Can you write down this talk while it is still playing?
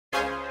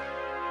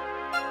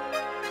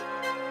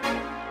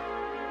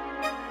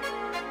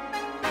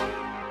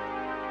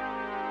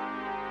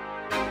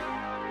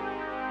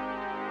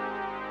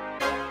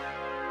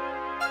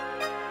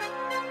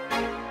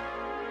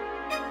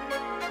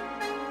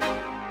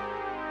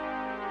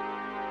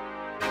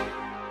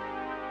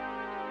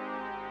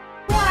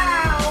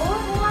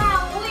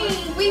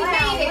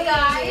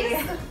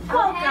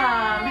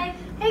Welcome.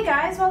 Hey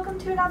guys, welcome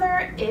to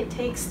another It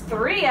Takes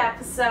 3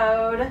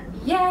 episode.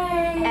 Yay!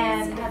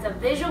 And it has a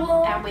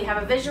visual. And we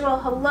have a visual.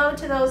 Hello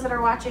to those that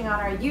are watching on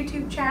our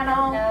YouTube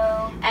channel.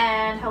 Hello.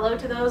 And hello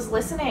to those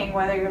listening,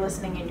 whether you're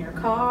listening in your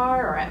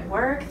car or at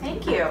work.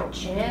 Thank you.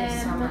 Jim. Thank you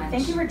so much.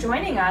 Thank you for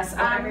joining us.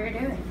 Whatever you're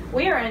doing.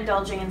 We are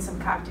indulging in some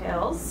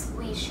cocktails.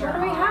 We sure What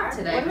do we have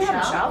today, What do we have,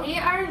 Michelle? We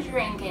are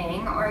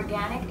drinking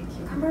organic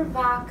cucumber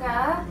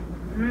vodka.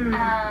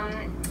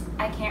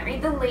 I can't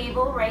read the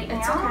label right now.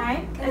 It's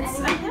okay.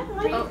 Here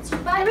we go.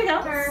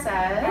 For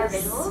our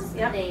visuals,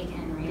 Yep. they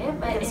can read it.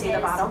 But You can it see the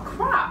is bottle.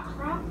 Crop.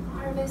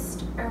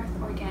 Harvest Earth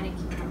Organic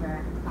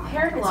Cucumber vodka.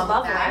 Paired It's along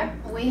lovely. with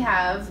that, we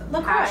have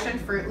LaCroix. passion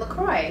fruit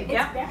LaCroix. It's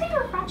Yep. very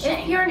refreshing.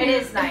 If you're It new,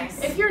 is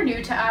nice. If you're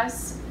new to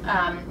us,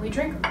 we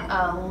drink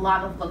a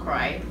lot of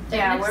LaCroix.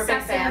 Yeah, An we're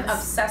big fans.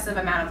 obsessive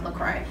amount of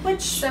LaCroix.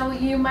 Which So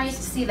you might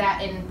see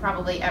that in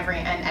probably every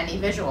and any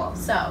visual.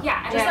 So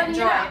yeah, just yeah, letting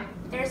you enjoy. know.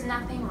 There's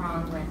nothing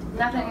wrong with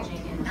Nothing.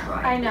 indulging in LaCroix.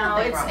 I know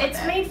Nothing wrong with it's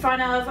it. made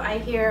fun of. I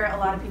hear a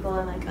lot of people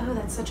are like, "Oh,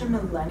 that's such a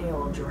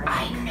millennial drink."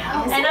 I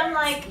know. And I'm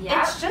like, Yeah.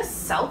 it's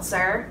just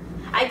seltzer.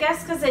 I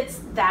guess because it's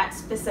that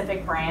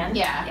specific brand.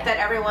 Yeah. Yeah. That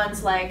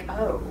everyone's like,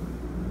 oh,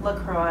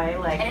 LaCroix.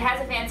 Like, And it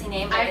has a fancy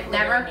name. But I've it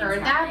never literally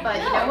heard means that, but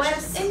nothing. you No, know what?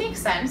 it's just- It makes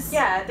sense.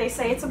 yeah, they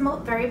say it's a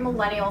very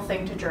millennial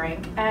thing to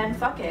drink, and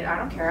fuck it, I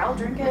don't care. I'll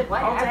drink it all day,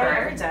 Whatever.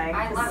 every day.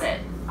 I 'cause love it.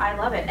 I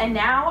love it. And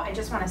now I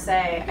just want to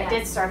say, I Yes.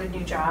 did start a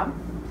new job,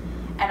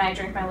 and I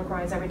drink my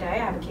LaCroix every day. I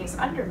have a case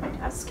under my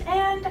desk,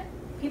 and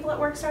people at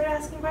work started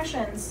asking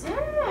questions.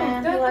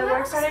 And people at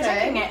work started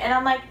drinking it, and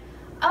I'm like,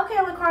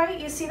 okay, LaCroix,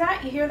 you see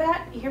that? You hear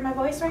that? You hear my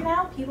voice right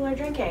now? People are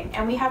drinking,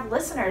 and we have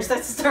listeners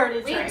that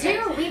started We drinking.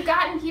 do. We've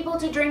gotten people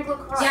to drink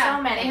LaCroix. Yeah,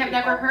 So many they have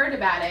people. never heard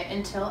about it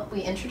until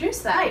we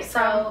introduced that. Right,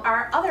 from So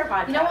our other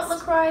podcast. you know what,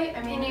 LaCroix?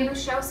 I mean, Can you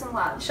show some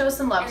love? show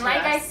some love And to like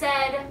us. I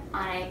said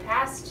on a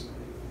past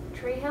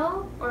Tree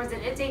Hill, or was it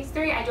It Takes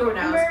 3? I don't Who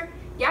knows? remember.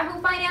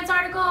 Yahoo Finance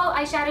article,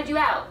 I shouted you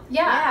out.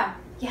 Yeah.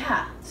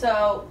 Yeah.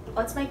 So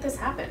let's make this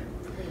happen.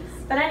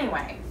 Please. But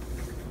anyway,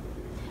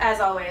 as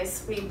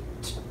always, we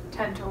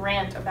tend to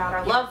rant about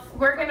our love.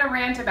 We're gonna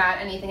rant about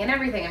anything and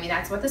everything. I mean,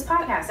 that's what this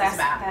podcast is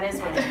about. That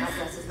is what the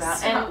podcast is about.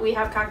 So- and we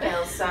have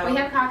cocktails. So We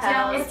have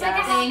cocktails. It's like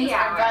a things happy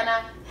are hour.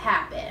 gonna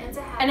happen. It's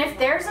a And if happy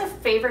there's a hour.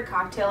 favorite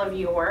cocktail of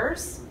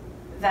yours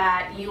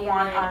that you We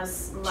want would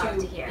us love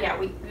to hear. yeah,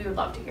 we would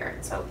love to hear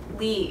it. So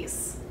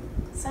please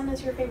send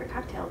us your favorite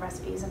cocktail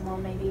recipes, and we'll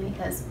maybe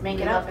Because make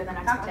we it love up in the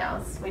next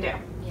cocktails. podcast. We do.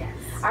 Yes.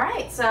 All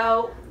right.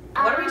 So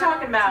what are we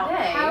talking about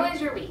today? How was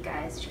your week,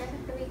 guys? Did you guys have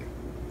a good week?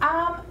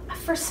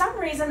 For some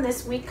reason,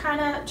 this week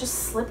kind of just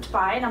slipped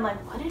by, and I'm like,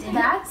 what did I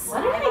That's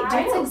What did I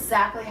That's do?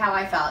 exactly how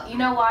I felt. You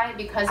know why?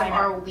 Because I of know.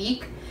 our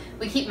week.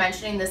 We keep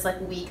mentioning this like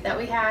week that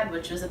we had,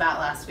 which was about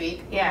last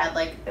week. Yeah, We had,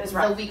 like it was the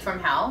rough. week from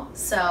hell.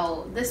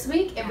 So this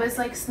week it was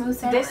like smooth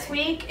sailing. This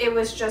week, it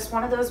was just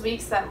one of those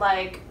weeks that,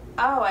 like,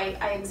 oh, I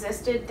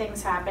existed,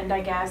 things happened,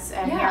 I guess,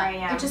 and here I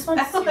am. It just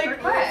went super Like, It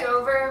quick. was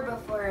over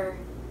before.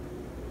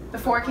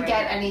 Before it could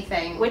get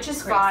anything, which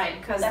is crazy. fine,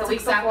 because the That's week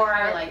exactly before,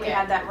 how I like we it.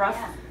 had that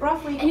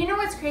rough week. And you know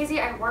what's crazy?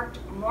 I worked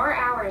more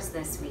hours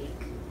this week.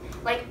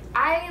 Like,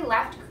 I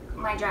left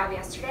my job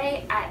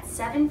yesterday at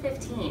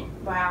 7:15.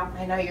 Wow.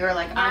 I know you were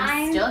like, 9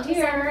 I'm still to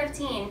here.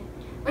 7:15,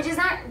 which is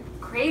not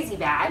crazy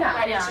bad, No,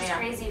 but it's no, just yeah.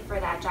 crazy for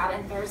that job.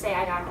 And Thursday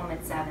I got home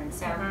at 7.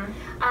 So,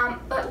 Mhm.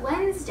 but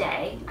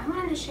Wednesday, I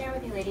wanted to share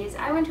with you ladies,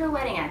 I went to a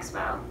wedding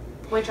expo.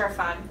 Which are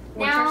fun.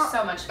 Which Now- are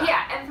so much fun.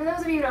 Yeah, and for those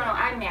of you who don't know,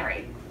 I'm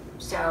married.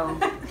 So,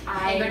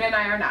 Ingrid and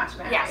I are not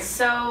married. Yes.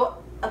 So,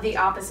 the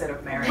opposite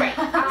of married. Right.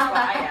 That's what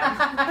I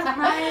am.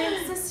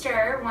 My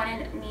sister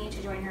wanted me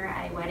to join her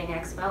at a wedding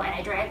expo, and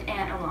I dragged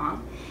Aunt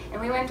along, and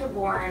we went to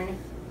Bourne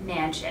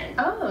Mansion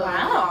Oh,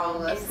 Wow,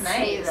 in that's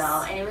nice.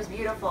 Sayville, and it was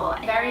beautiful.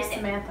 Very and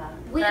Samantha.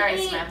 we Very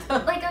ate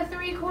Samantha. like a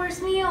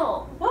 3-course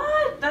meal.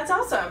 What? That's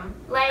awesome.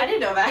 Like I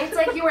didn't know that. It's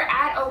like you were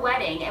at a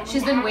wedding, and we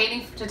She's been had-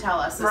 waiting to tell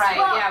us this. Right,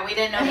 Well, yeah, we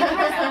didn't know the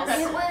details.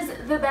 It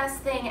was the best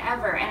thing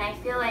ever, and I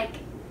feel like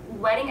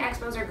wedding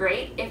expos are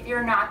great if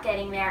you're not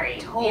getting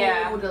married.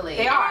 Yeah, Totally.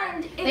 they are.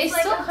 And it's They like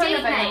still a kind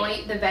of date annoy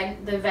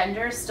night. the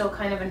vendors still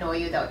kind of annoy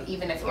you though,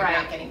 even if you're Right.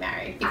 not getting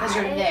married because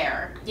you're I-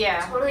 there.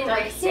 Yeah. Totally They're like,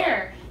 embraced it.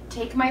 here,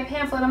 take my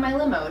pamphlet on my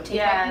limo. Take my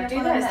Yeah, pamphlet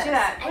do on this, do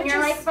that. And Which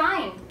you're is- like,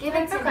 fine, give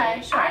it to Okay,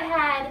 me. sure. I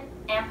had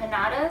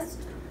empanadas,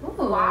 Ooh,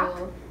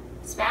 guac,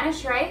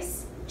 Spanish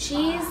rice,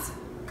 cheese,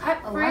 cut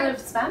a fruit, lot of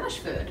Spanish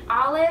food.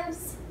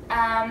 olives.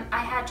 I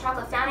had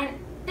chocolate fountain.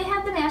 They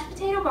had the mashed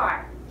potato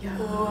bar.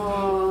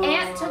 Ooh.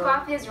 Aunt took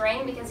off his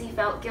ring because he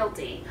felt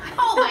guilty.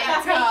 Oh my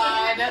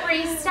Taking god.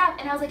 free stuff.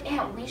 And I was like,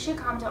 Aunt, we should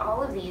come to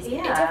all of these.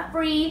 Yeah. It's a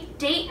free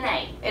date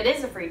night. It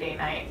is a free date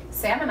night.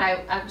 Sam and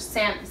I,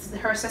 Sam,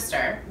 her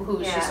sister,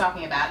 who Yeah. she's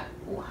talking about,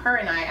 her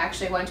and I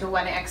actually went to a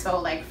wedding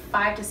expo like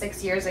 5 to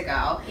 6 years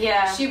ago.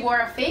 Yeah. She wore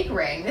a fake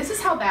ring. This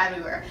is how bad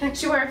we were.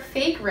 She wore a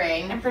fake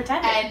ring. And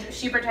pretended. And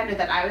she pretended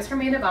that I was her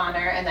maid of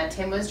honor and that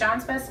Tim was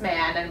John's best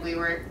man and we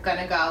were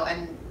gonna go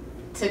and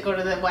to go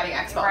to the wedding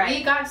expo. Right.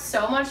 We got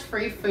so much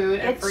free food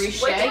and It's- free which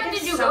shit. one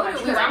did you so go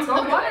much to? We went to the I'm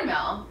going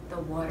watermill. The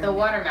water. The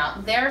watermill.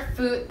 Their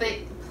food,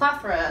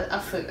 plethora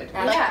of food. That's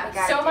Like, what we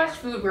gotta so do. much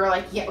food. We were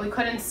like, yeah, we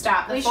couldn't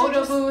stop. The We should photo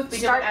just booth. We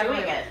start did doing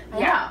it. I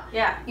Yeah. know.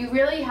 Yeah. You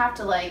really have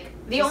to like.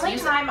 The just only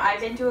use time it.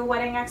 I've been to a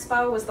wedding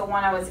expo was the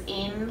one I was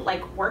in,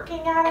 like, working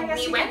at, I And guess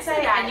we you went could to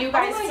say. that. And you Oh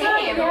guys my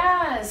came. God,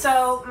 Yes.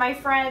 So my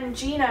friend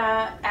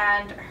Gina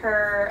and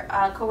her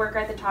coworker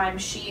at the time,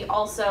 she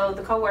also,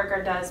 the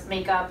coworker does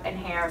makeup and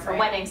hair for Right.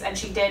 weddings, and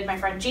she did my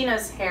friend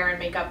Gina's hair and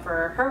makeup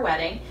for her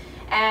wedding.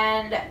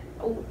 And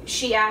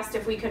she asked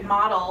if we could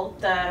model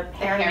the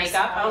hair and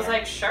makeup. I was yeah.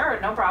 like, sure,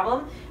 no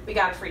problem. We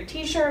got a free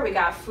t-shirt, we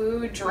got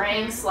food,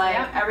 drinks, like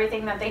Yep.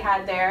 everything that they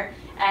had there.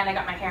 And I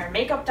got my hair and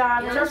makeup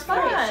done, You which was look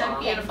fun. great. So Thank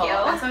beautiful. you.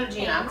 And so did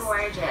Gina.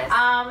 Gorgeous.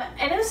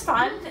 And it was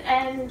fun,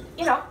 and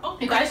you know,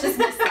 You guys just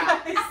missed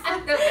that.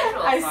 The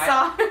visual I part.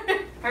 saw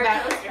Her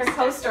that, coaster her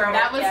coaster. on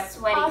That it, was yeah.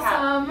 sweaty cup.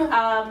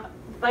 awesome.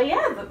 But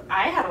yeah,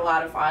 I had a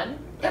lot of fun.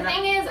 The And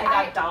thing is, I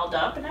I got dolled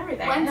up and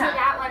everything. went to Yeah.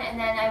 that one and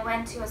then I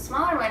went to a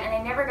smaller one and I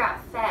never got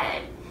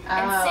fed.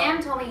 And Oh.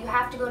 Sam told me you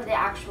have to go to the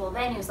actual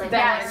venues like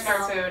Venues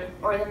National for food.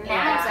 or the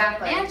Yeah,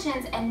 exactly.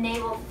 mansions, and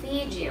they will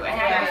feed you. And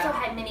Yeah. I also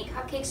had mini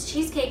cupcakes,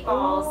 cheesecake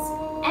balls,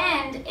 Ooh.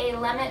 and a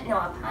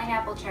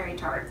pineapple cherry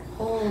tart.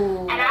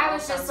 Ooh, And I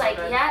was sounds just so like,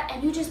 good. yeah,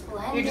 and you just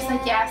blend You're just in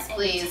like, yes, and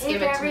please, take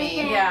give it to me.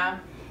 everything. Yeah.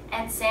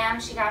 And Sam,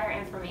 she got her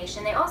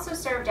information. They also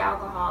served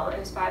alcohol. It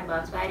was $5,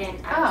 but I was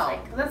Oh,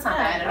 like, that's not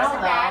yeah, bad at it all,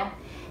 wasn't though. bad.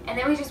 And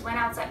then we just went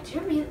outside. Did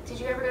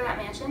you ever go to that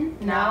mansion?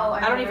 No, I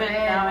don't never even been.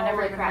 know. I never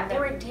Holy even crap. went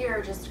There there. were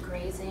deer just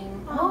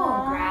grazing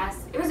Aw. grass.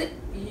 It was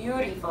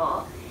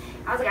beautiful.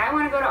 I was like, I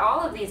want to go to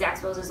all of these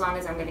expos as long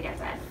as I'm going to get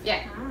fed.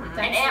 Yeah. Mm. And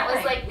Thanks Aunt for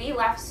was saying. like, we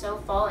left so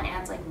full, and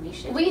Aunt's like, we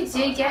should. We do this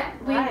all did the get,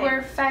 time. we Right.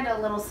 were fed a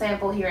little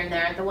sample here and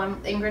there, the one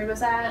Ingrid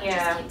was at.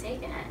 Yeah. Just keep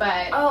taking it.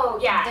 But Oh,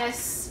 yeah.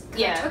 this, 'Cause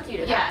I yeah, took you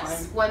to that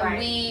yes, one. when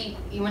Right.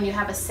 when you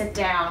have a sit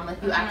down,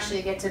 like you Mhm.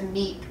 actually get to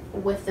meet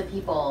with the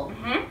people,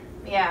 Mhm.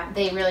 Yeah.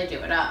 they really do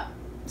it up.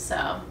 So,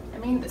 I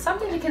mean, it's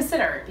something to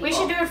consider, people. We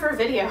should do it for a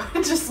video.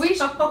 Just We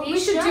should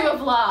do a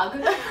vlog.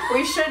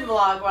 we should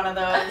vlog one of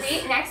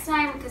those. Next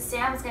time, because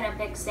Sam's going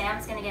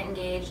to get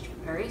engaged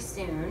very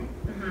soon.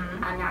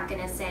 Mm-hmm. I'm not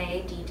going to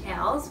say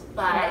details,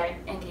 but Right.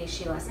 in case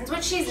she listens,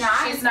 which she's not.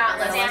 She's not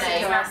Sam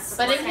listening. is not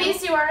But in listening.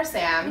 case you are,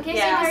 Sam, In case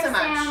Yeah. you thank you are,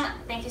 so much. Sam,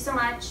 thank you so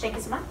much. Thank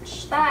you so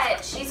much.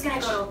 But she's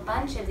gonna go to a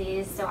bunch of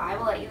these, so I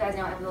will let you guys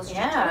know, and we'll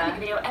Yeah. try to make a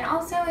video. And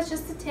also, it's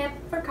just a tip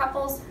for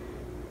couples: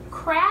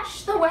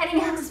 crash the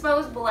wedding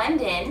expos, blend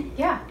in,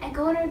 Yeah, and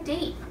go on a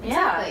date.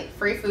 exactly.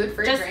 Free food,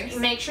 free Just drinks.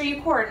 make sure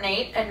you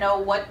coordinate and know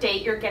what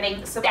date you're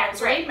getting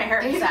supposedly right.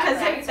 married. Exactly.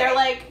 Because if they're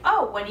like,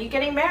 oh, when are you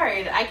getting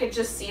married? I could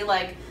just see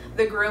like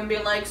the groom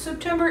being like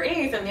September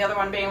 8th and the other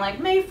one being like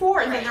May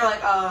 4th. And they're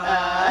like,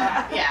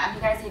 Yeah,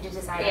 You guys need to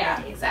decide Yeah.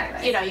 on a date.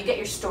 exactly. You know, you get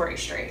your story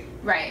straight.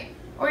 Right.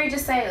 Or you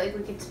just say, like,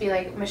 we could be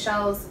like,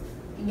 Michelle's,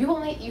 you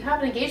have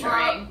an engagement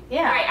Well, ring.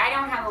 Yeah. Right, I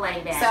don't have a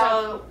wedding band.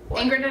 So,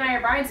 Ingrid and I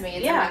are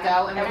bridesmaids, Yeah, and we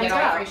go and and we we get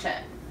all go. the free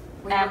shit.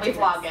 And we will do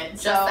vlog this. it.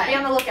 Just So be saying.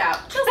 on the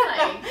lookout. Just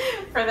saying.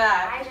 For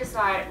that. I just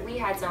thought we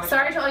had so much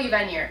Sorry fun. to all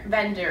you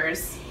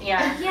vendors.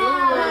 Yeah.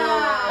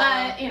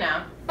 Yeah.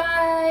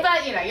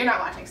 But, you know, you're not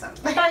watching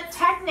something. But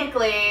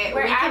technically,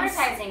 We're we can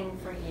advertising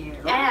for you.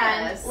 And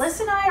Yes. Liss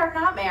and I are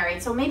not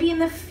married, so maybe in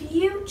the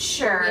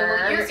future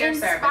We will use your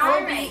service.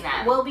 inspiring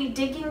them. we'll be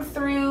digging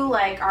through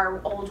like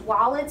our old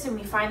wallets and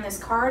we find this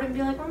card and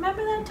be like,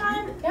 remember that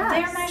time? Yes.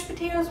 Their mashed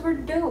potatoes were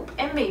dope,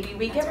 and maybe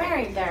we get That's right.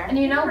 married there. And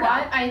you know Never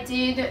what?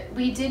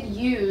 We did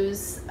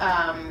use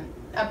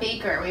a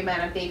baker. We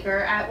met a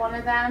baker at one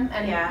of them,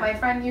 and Yeah. my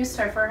friend used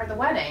her for the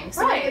wedding.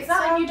 So Right, it's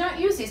not so like you don't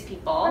use these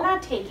people. We're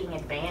not taking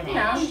advantage. You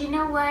know. And you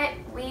know what?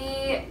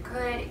 We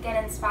could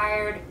get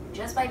inspired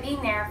just by being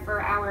there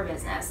for our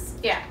business.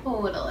 Yeah,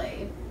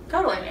 Totally.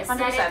 totally, From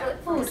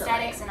 100%.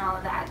 aesthetics and all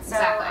of that. So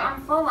Exactly.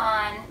 I'm full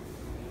on.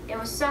 It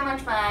was so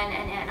much fun,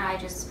 and Aunt and I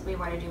we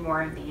want to do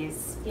more of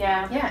these.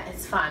 Yeah, Yeah,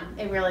 it's fun.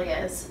 It really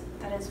is.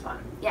 that is fun.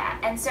 Yeah,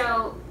 and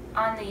so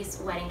on these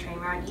wedding train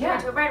ride, you Yeah.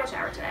 went to a bridal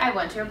shower today. I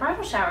went to a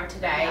bridal shower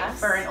today Yes.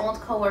 for an old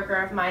coworker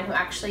of mine who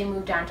actually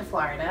moved down to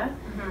Florida.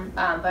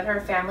 Mm-hmm. But her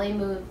family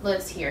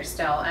lives here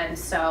still, and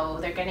so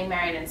they're getting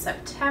married in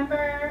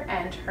September.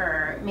 And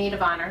her maid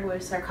of honor, who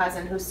is her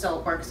cousin, who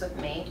still works with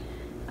me,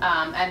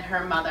 and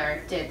her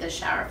mother did the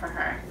shower for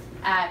her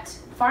at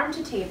Farm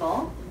to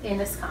Table in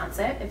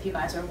Wisconsin. If you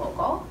guys are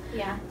local,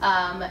 Yeah.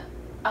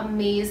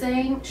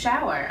 amazing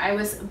shower. I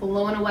was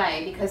blown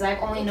away because I've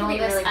only It can known be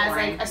this really as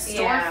boring. like a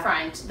Yeah.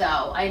 storefront,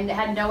 though. I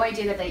had no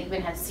idea that they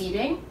even had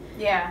seating.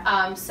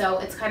 Yeah. So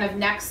it's kind of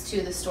next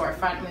to the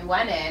storefront, and we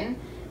went in,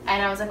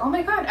 and I was like, oh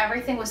my god,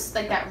 everything was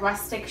like that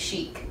rustic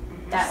chic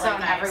that So like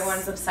nice.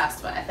 everyone's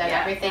obsessed with, and Yeah,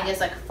 everything yeah. is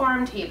like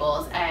farm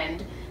tables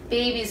and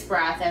baby's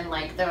breath and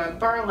like the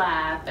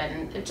burlap,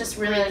 and it just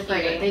really, Really cute.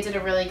 pretty. They did a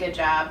really good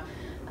job.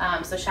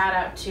 So shout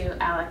out to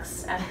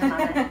Alex and her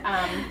mother.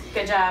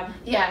 Good job.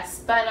 Yes,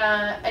 but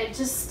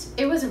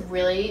it was a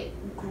really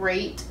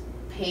great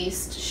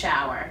slow-paced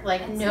shower.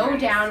 Like, That's no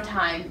nice.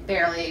 downtime,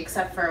 barely,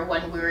 except for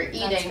when we were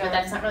eating, but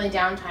that's not really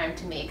downtime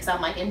to me because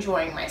I'm, like,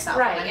 enjoying myself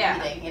when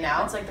I'm eating, you know?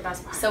 That's, like, the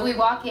best part. So we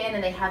walk in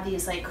and they have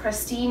these, like,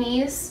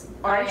 crostinis,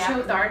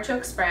 the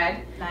artichoke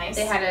spread. Nice.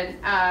 They had an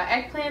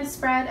eggplant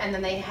spread, and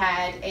then they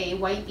had a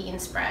white bean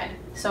spread.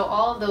 So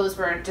all of those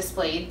were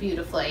displayed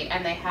beautifully,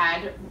 and they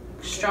had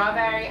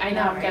strawberry, I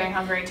know, I'm getting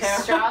hungry too.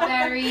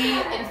 strawberry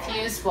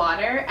infused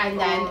water, and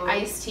then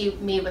iced tea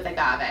made with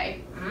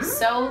agave.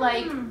 So,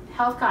 like,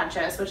 health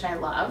conscious, which I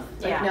love.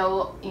 Like,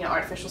 no, you know,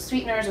 artificial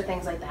sweeteners or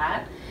things like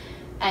that.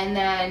 And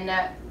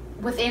then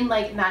within,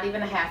 like, not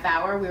even a half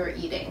hour, we were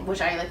eating, which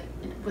I, like,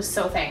 was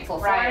so thankful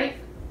for.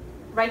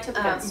 Right to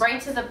the good stuff.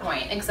 Right to the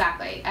point,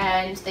 exactly.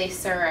 And they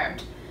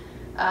served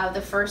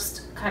the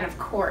first kind of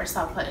course,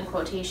 I'll put in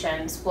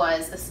quotations,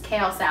 was this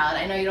kale salad.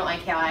 I know you don't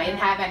like kale. I didn't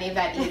have any of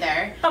that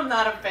either. I'm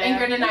not a fan.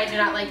 Ingrid and I do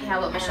not like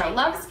kale, but Michelle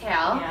loves kale.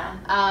 Yeah.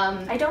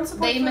 I don't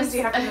support foods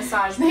you have to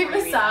massage. They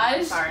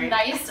massage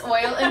nice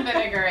oil and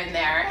vinegar in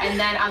there. And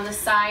then on the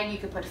side, you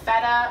could put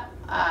feta,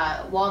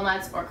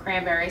 walnuts, or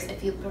cranberries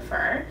if you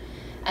prefer.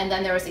 And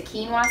then there was a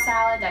quinoa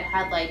salad that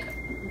had, like,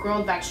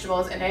 grilled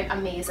vegetables in it.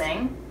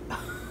 Amazing.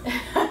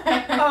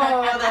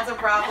 Oh, that's a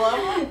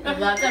problem.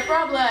 That's a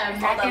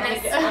problem.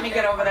 Let me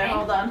get over there.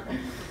 Hold on.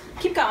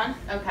 Keep going.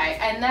 Okay,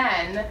 and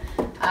then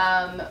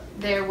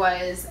there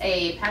was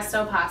a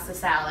pesto pasta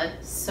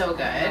salad. So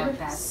good.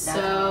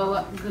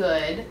 So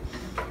good.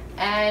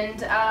 And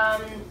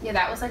yeah,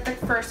 that was like the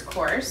first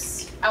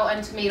course. Oh,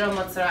 and tomato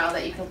mozzarella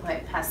that you can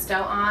put pesto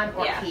on,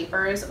 or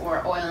capers,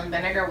 or oil and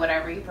vinegar,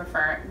 whatever you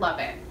prefer. Love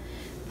it.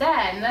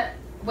 Then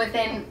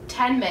within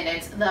 10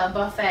 minutes, the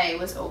buffet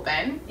was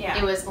open. Yeah.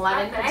 It was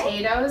lemon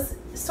potatoes,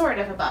 sort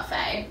of a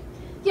buffet.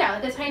 Yeah,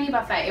 like a tiny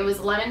buffet. It was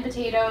lemon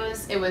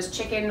potatoes, it was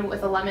chicken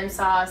with a lemon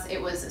sauce,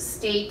 it was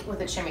steak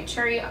with a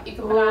chimichurri you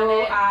could put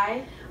on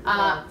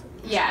it.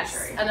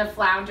 Yes, and a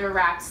flounder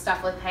wrapped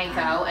stuffed with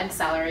panko and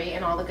celery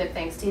and all the good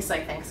things. Tastes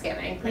like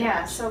Thanksgiving. Pretty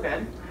much. So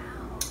good.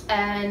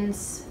 And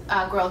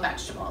grilled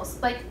vegetables.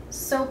 Like,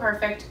 so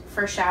perfect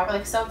for shower.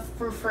 Like, so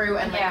frou-frou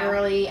and, like,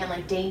 girly and,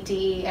 like,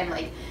 dainty and,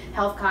 like,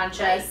 health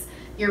conscious.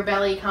 Your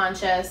belly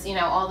conscious, you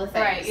know, all the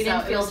things. Right, you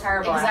didn't feel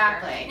terrible.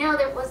 Exactly. Now,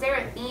 was there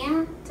a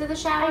theme to the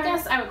shower? I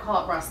guess I would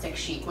call it rustic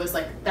chic. Was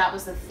like, that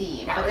was the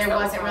theme, but there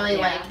wasn't really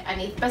like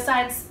any.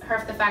 Besides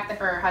the fact that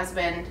her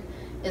husband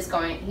is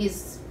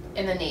he's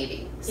in the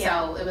Navy,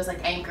 so it was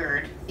like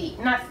anchored,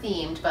 not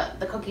themed, but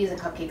the cookies and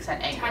cupcakes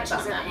had anchors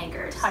on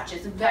them.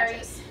 Touches,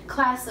 very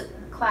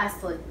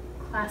classically.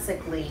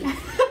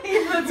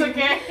 That's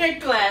okay.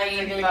 Classy.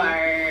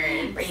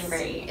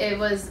 It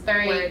was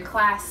very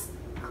classy.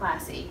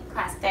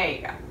 There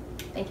you go.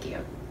 Thank you.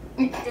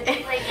 Did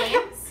they play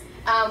games?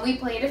 We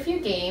played a few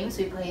games.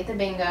 We played the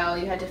bingo.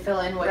 You had to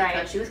fill in what you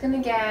thought she was going to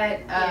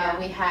get.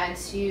 We had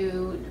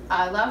to,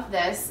 love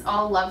this,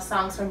 all love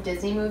songs from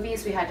Disney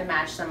movies. We had to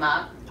match them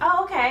up.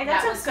 Oh, okay.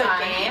 That's a good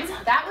game.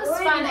 That was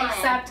fun,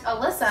 except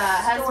Alyssa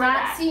has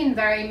not seen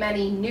very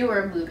many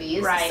newer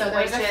movies. Right. So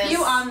there's a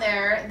few on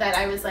there that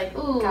I was like,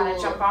 ooh.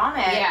 Gotta jump on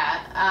it.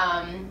 Yeah.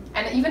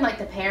 And even like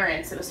the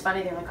parents, it was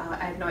funny. They're like, oh,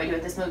 I have no idea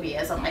what this movie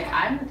is. I'm like,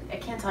 I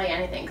can't tell you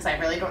anything because I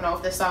really don't know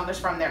if this song is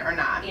from there or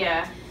not.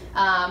 Yeah.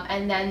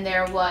 And then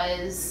there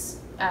was,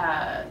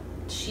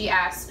 she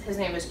asked, his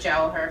name was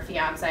Joe, her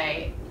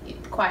fiance,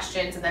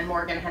 questions, and then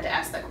Morgan had to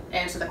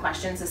answer the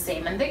questions the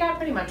same, and they got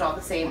pretty much all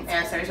the same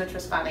answers, which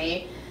was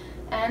funny.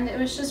 And it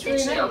was just really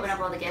nice. Did she open up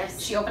all the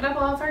gifts? She opened up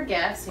all of her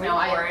gifts. You know,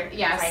 I like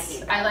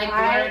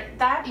bored.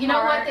 That you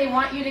know what? They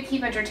want you to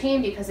keep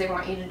entertained because they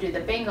want you to do the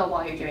bingo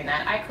while you're doing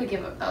that. I could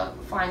give a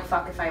flying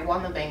fuck if I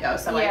won the bingo,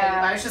 so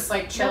I was just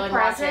like chilling,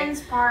 watching.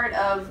 Part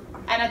of.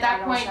 And at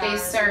that point, they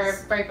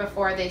served right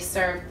before they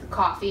served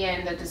coffee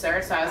and the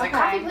dessert. So I was like,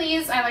 coffee,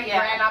 please. I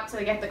ran up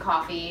to get the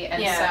coffee,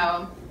 and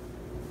so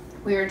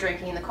we were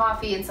drinking the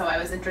coffee, and so I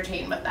was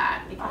entertained with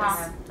that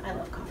because I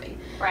love coffee.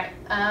 Right.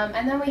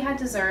 And then we had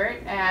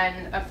dessert,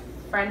 and a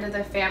friend of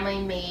the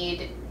family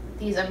made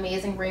these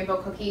amazing rainbow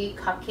cookie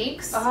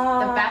cupcakes.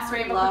 The best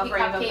rainbow cookie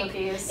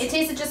cupcake. It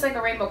tasted just like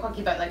a rainbow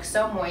cookie, but like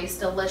so moist,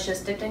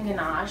 delicious, dipped in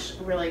ganache,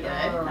 really good.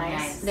 Oh,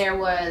 nice. There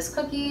was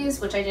cookies,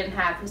 which I didn't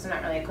have because I'm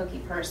not really a cookie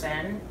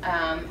person.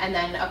 And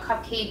then a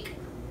cupcake,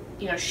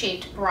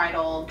 shaped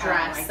bridal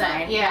dress.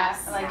 I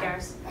like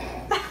yours.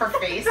 Her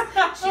face.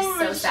 She's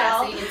so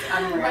sassy. It's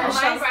unreal.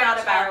 My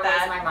bridal shower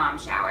was my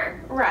mom's shower.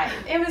 Right.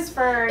 It was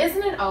for.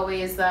 Isn't it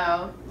always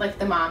though?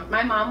 Like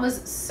my mom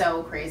was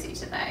so crazy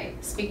today.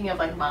 Speaking of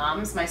like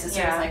moms, my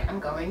sister was like, I'm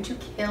going to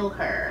kill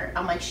her.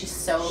 I'm like, she's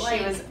so like.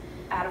 She was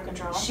out of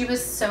control. She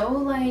was so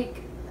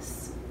like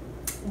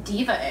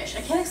diva-ish.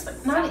 I can't explain.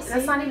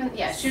 That's not even.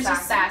 Yeah, she was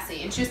just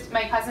sassy. And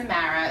my cousin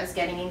Mara just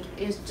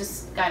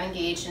got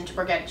engaged, and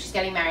she's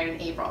getting married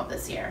in April of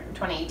this year,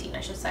 2018, I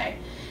should say.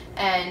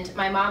 And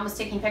my mom was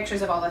taking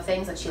pictures of all the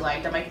things that she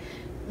liked. I'm like,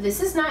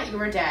 this is not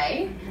your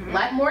day.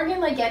 Let Morgan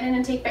like get in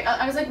and take back.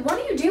 I was like, what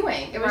are you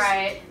doing? It was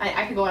Right.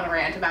 I could go on a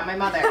rant about my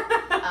mother.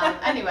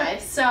 Anyway,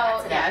 so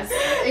That's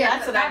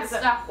that's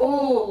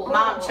Ooh,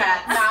 mom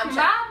chat. Mom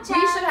chat.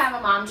 We should have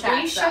a mom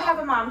chat. We should have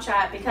a mom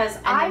chat because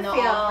and I then they'll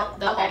feel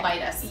all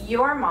bite us.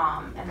 your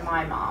mom and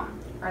my mom.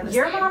 Are the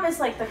Your same. mom is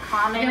like the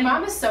common. Your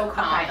mom is so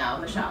calm Okay. though,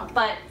 Michelle.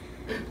 But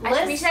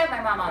We should have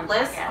my mom on the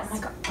Liss, podcast. oh my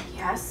god,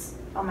 yes.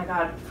 Oh my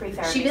god, free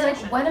therapy She'd be like,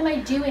 session. what am I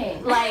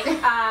doing? Like,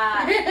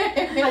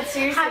 but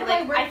seriously, How do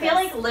like, work I feel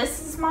this? like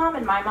Liss's mom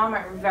and my mom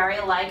are very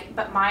alike,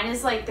 but mine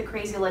is like the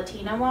crazy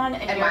Latina one,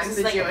 and yours mine's is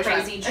the like Jewish the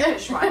crazy one.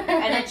 Jewish one.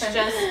 And it's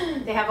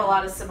just, they have a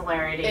lot of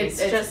similarities.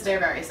 It's just they're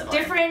very similar.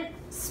 different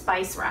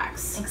spice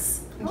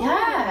racks.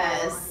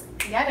 Yes.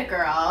 Get it,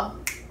 girl.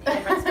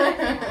 Different stuff.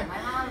 Yeah,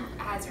 my mom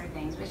has her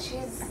things, but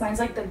she's Mine's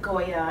like the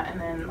Goya, and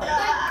then like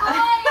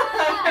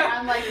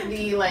I'm like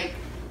the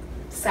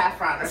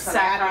saffron or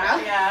something. I don't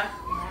know. Yeah.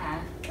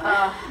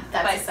 yeah.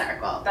 That's But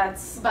hysterical.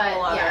 That's a But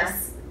whole other-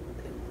 yes,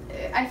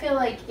 I feel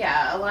like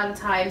a lot of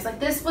times like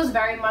this was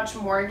very much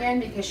Morgan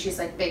because she's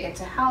like big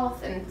into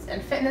health and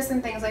fitness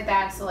and things like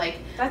that. So like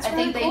That's I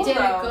think really cool, they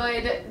did though.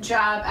 a good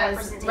job as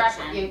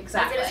Representation.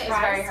 exactly. Was it a It's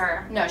very surprise?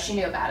 her. No, she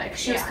knew about it. 'Cause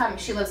she was Yeah. coming.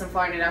 She lives in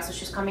Florida now, so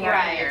she's coming out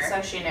Right, here.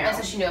 so she knew. And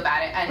so she knew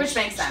about it, and Which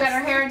makes She sense. got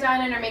her hair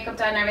done and her makeup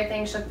done, and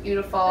everything. She looked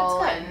beautiful,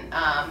 That's good.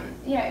 and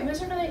it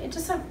was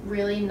just a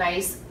really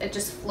nice. It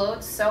just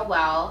flowed so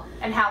well.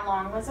 And how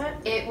long was it?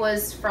 It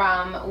was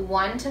from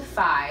 1 to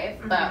 5,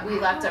 but we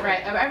left it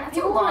right. That's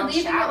People a were long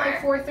leaving at like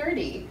shower.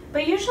 4:30.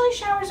 But usually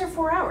showers are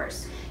 4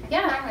 hours.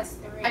 Yeah. Mine was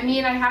 3. I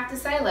mean, I have to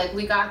say, like,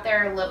 we got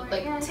there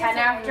like yeah, 10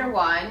 yeah. after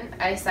 1.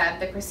 I said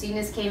the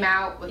Christinas came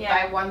out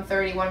Yeah. by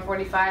 1:30,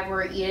 1:45 we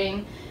were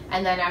eating.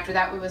 And then after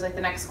that, it was like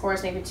the next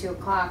course, maybe 2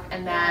 o'clock.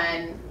 And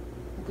then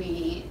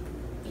we,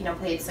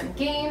 played some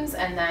games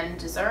and then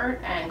dessert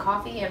and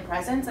coffee and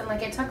presents. And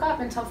like it took up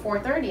until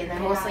 4:30. And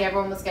then mostly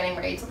everyone was getting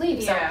ready to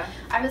leave. So Yeah.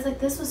 I was like,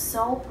 this was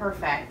so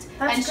perfect.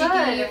 That's and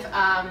good. she gave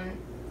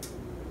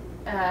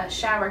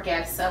shower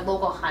gifts,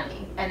 local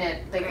honey, and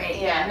it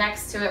Great.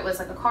 next to it was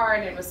like a card.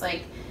 And it was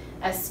like,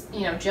 as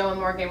Joe and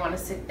Morgan want to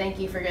say thank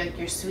you for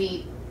your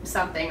sweet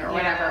something or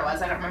whatever it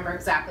was. I don't remember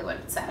exactly what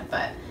it said,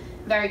 but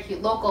very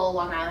cute, local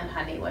Long Island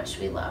honey, which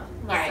we love.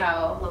 Right.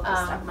 So Local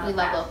stuff, we love love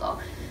that. local.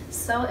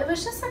 So it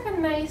was just like a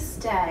nice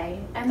day.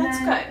 And That's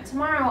then good.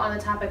 tomorrow, on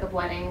the topic of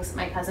weddings,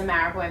 my cousin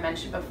Mara, who I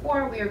mentioned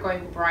before, we are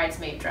going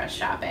bridesmaid dress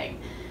shopping.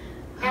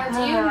 Now, do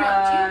you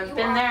know? Do you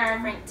been all there. have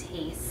different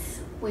tastes?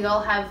 We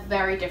all have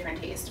very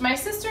different tastes. My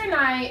sister and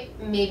I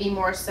maybe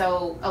more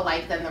so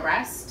alike than the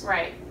rest,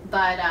 Right.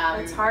 but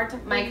It's hard to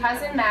my believe.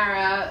 cousin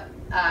Mara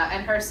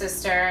and her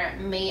sister,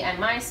 me and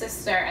my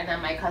sister, and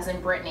then my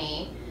cousin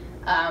Brittany,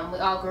 we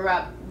all grew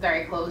up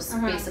very close,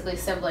 basically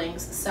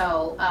siblings.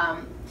 So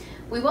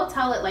we will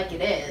tell it like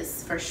it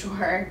is, for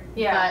sure.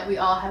 Yeah. But we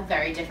all have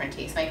very different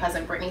tastes. My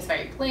cousin Brittany's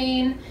very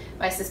plain.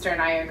 My sister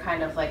and I are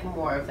kind of like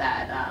more of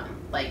that,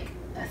 like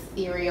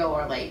ethereal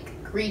or like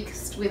Greek.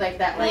 We like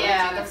that, like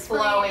Yeah, the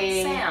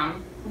flowy.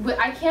 Sam.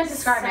 I can't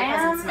describe my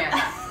cousin Sam?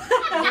 Samantha.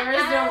 There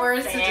is no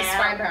words to Sam.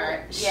 describe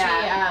her.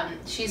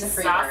 She's a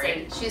free Saucy.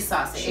 bird. She's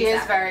saucy. She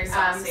is very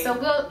saucy.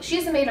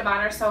 She's a maid of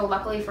honor, so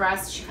luckily for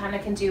us, she kind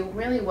of can do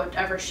really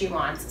whatever she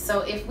wants.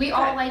 So if we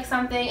all Good. like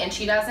something and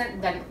she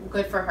doesn't, then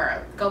good for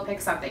her. Go pick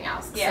something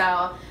else.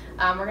 Yeah.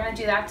 So we're gonna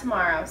do that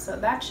tomorrow. So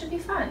that should be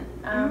fun.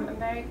 I'm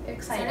very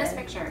excited. Send us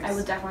pictures. I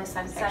would definitely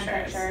send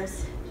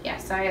pictures. Yeah,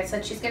 so I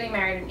said she's getting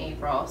married in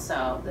April,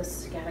 so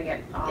this gotta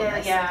get on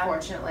this, Yeah.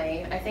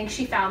 unfortunately. I think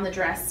she found the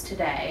dress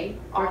today.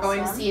 We're going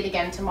to Awesome. see it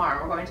again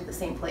tomorrow. We're going to the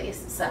same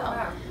place, so.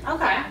 Wow.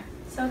 Okay. Yeah.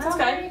 So it's That's all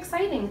good. very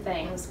exciting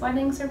things.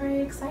 Weddings are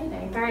very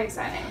exciting. Very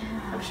exciting.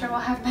 I'm sure we'll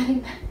have many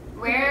in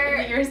We're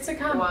the years to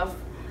come. Woof.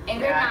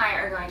 Ingrid and I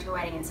are going to a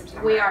wedding in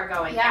September. We are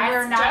going. Yeah, And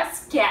we're not.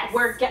 Just guess.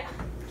 We're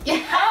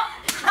Yeah.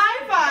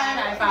 High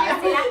five. High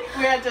five.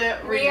 We had to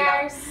read We it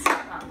are out. so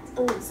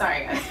pumped.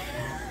 Sorry, guys.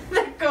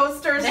 The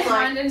coaster's The like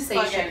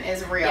condensation fucking-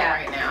 is real Yeah.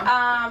 right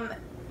now.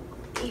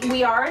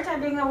 We are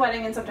attending a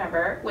wedding in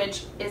September,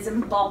 which is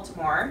in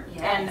Baltimore.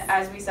 Yes. And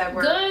as we said,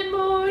 we're Good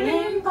morning,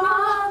 in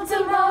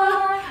Baltimore.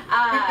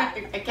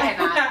 I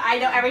cannot. I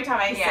know every time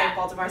I say Yeah.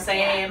 Baltimore,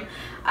 same.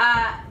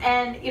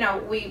 And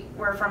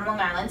we're from Long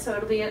Island, so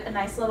it'll be a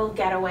nice little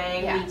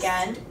getaway Yes.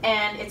 weekend,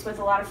 and it's with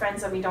a lot of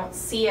friends that we don't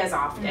see as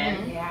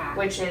often, Yeah.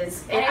 which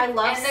is And I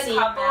love and the seeing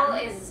couple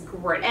them. is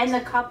great. And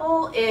the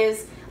couple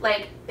is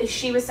like,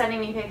 she was sending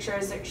me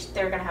pictures that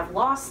they're gonna have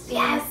Lost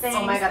Yes. things.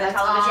 Oh my God, the that's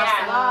television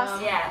awesome.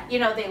 Lost.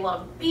 yeah. They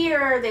love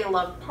beer. They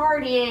love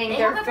partying. They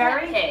They're have a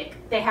very. pet pig.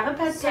 They have a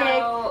pet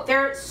So- pig.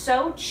 They're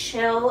so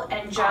chill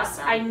and just.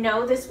 Awesome. I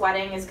know this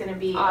wedding is gonna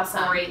be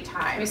Awesome. a great It'll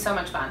time. be so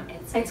much fun.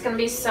 It's gonna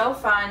be so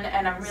fun,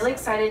 and I'm really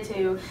excited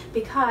to,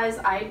 because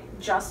I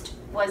just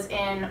was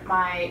in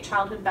my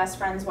childhood best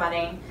friend's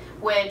wedding,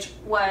 which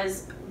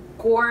was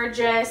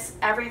gorgeous.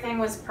 Everything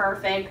was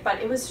perfect, but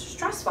it was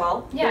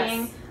stressful Yes.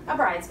 being a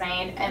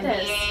bridesmaid and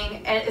It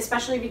is. and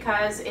especially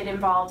because it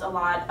involved a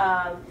lot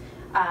of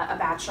a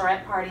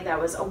bachelorette party that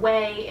was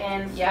away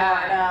in Florida.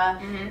 Yeah.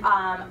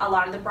 Mm-hmm. A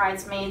lot of the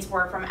bridesmaids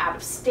were from out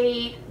of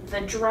state.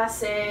 The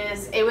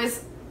dresses, it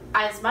was,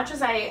 as much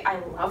as I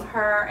love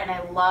her and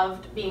I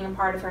loved being a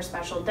part of her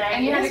special day.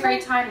 And you had a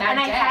great time that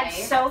day. And I had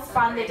so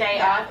fun the day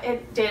of.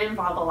 It did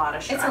involve a lot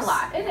of stress. It's a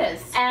lot. It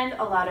is. And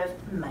a lot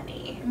of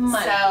money.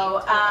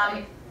 So,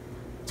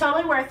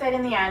 totally worth it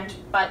in the end,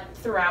 but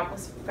throughout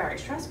was very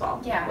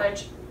stressful. Yeah.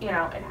 Which, you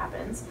know, it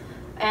happens.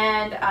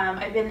 And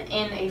I've been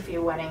in a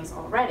few weddings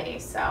already,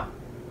 so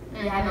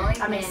Yeah,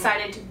 I'm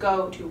excited to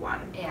go to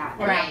one. Yeah.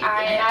 Right.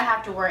 And not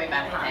have to worry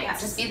about anything.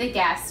 Yes. Just be the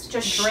guest.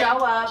 Just drink, show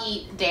up,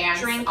 eat,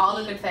 dance, drink, all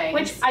eat, the good things.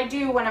 Which I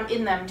do when I'm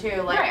in them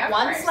too. Like Right, of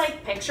once course.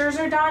 like pictures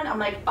are done, I'm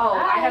like, oh,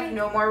 I have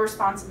no more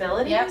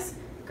responsibilities. Yep.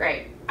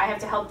 Great. I have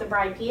to help the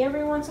bride pee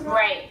every once in a while.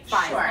 Right.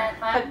 Fine. Sure.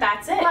 But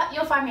that's it. But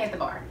you'll find me at the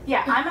bar.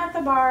 Yeah, I'm at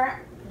the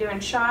bar doing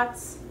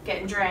shots,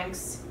 getting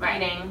drinks,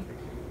 eating,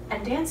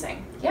 and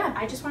dancing. Yeah.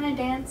 I just want to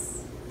dance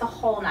the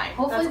whole night.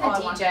 Hopefully That's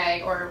the all I want.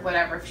 DJ or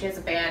whatever, if she has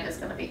a band, is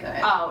going to be good.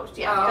 Oh,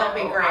 yeah, that'll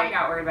be great. I'm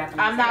not worried about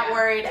the I'm not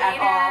worried at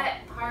all. Data,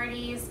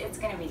 parties, it's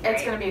going to be great.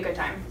 It's going to be a good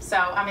time. So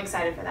I'm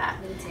excited for that.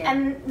 Me too.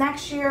 And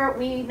next year,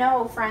 we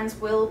know friends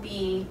will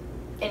be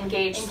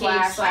engaged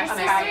slash slash about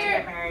to married.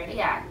 get married.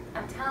 Yeah,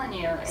 I'm telling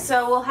you.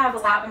 So we'll have a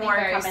lot happening more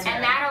very coming soon. in.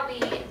 And that'll be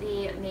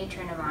the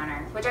matron of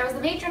honor, which I was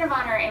the matron of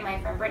honor in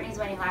my friend Brittany's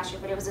wedding last year,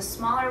 but it was a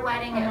smaller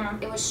wedding.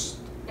 Mhm. It was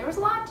there was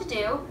a lot to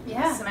do.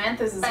 Yeah.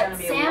 Samantha's is going But to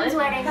be Sam's lit.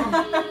 wedding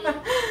will be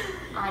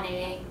on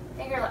a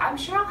bigger. I'm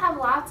sure I'll have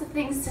lots of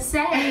things to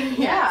say.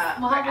 Yeah.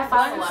 We'll have a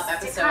follow-up To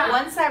episode. come.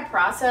 Once that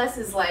process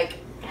is like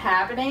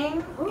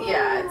happening, Ooh.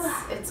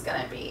 yeah, it's going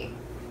to be.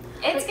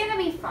 It's gonna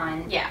be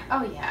fun. Yeah.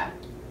 Oh, yeah.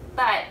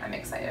 But I'm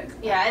excited.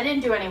 Yeah, I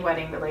didn't do any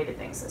wedding related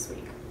things this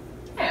week.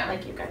 Yeah.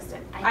 Like you guys did.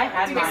 I I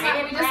had know.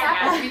 mine. We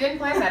decided we didn't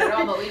plan that at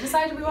all, but we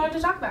decided we wanted to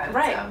talk about it.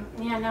 Right.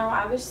 So. Yeah, no,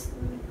 I was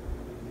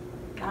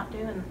not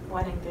doing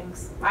wedding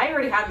things. I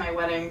already had my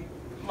wedding,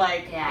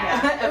 like, Yeah.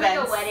 It was a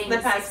events wedding the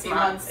past 6 few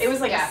months. It was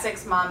like Yeah. a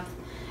 6-month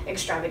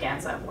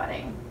extravaganza of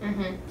wedding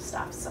Mm-hmm.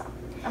 stuff, so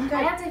I'm I good.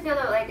 have to feel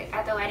that like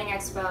at the wedding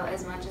expo,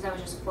 as much as I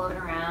was just floating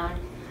around,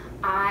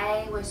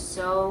 I was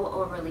so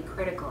overly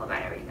critical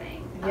about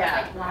everything. I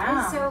Yeah. was like, Wow.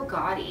 that is so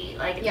gaudy.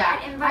 Like Yeah.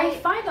 that I invite,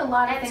 find a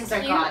lot of that's things are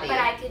cute, gaudy. but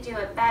I could do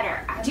it better.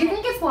 I'm Do you like,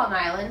 think it's Long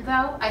Island,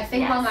 though? I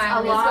think Yes. Long A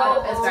Island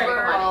lot is very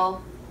over- gaudy.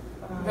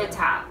 the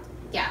top?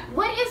 Yeah.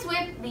 What is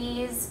with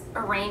these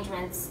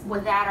arrangements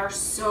that are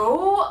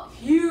so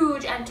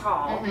huge and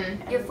tall?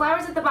 Mhm. You have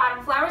flowers at the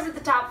bottom, flowers at the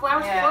top,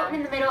 flowers Yeah. floating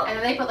in the middle. And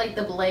then they put like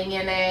the bling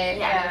in it.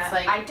 Yeah. And it's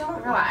like, I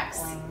don't relax.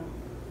 like bling.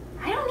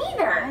 I don't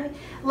either.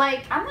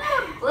 Like, I'm not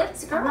a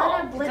blitz girl. I'm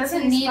not a It glitzy,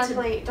 doesn't need to-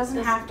 sparkly, it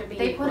doesn't have to be.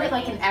 They put it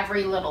like blingy. in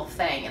every little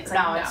thing. It's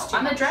like, No, no. it's too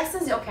On the much.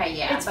 dresses, okay,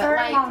 yeah. It's but very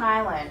like, Long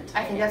Island.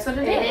 I think that's what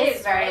It is.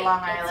 is very right? Long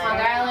It's Island.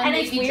 Long Island, And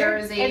it's maybe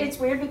weird. Jersey. And it's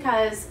weird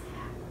because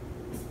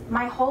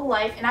my whole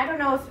life, and I don't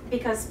know if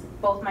because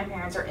both my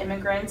parents are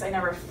immigrants, I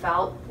never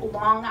felt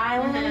Long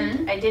Island.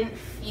 Mhm. I didn't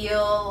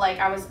feel like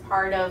I was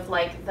part of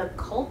like the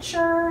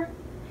culture.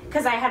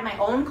 Because I had my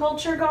own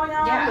culture going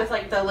on Yeah. with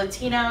like the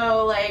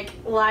Latino like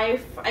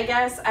life, I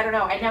guess. I don't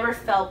know. I never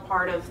felt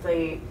part of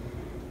the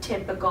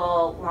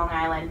typical Long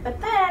Island. But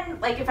then,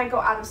 like if I go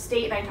out of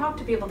state and I talk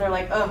to people, they're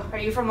like, "Oh, are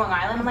you from Long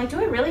Island?" I'm like, "Do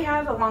I really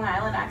have a Long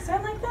Island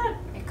accent like that?"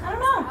 It I don't comes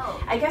know.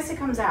 out. I guess it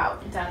comes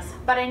out. It does.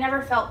 But I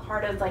never felt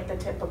part of like the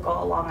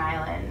typical Long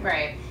Island.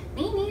 Right.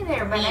 Me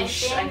neither, but I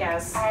Niche, I think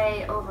guess.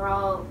 I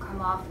overall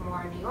come off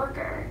more New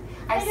Yorker.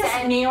 I guess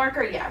said New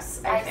Yorker,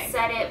 yes, I I've think.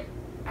 said it.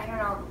 I don't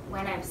know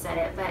when I've said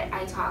it, but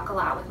I talk a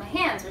lot with my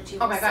hands, which you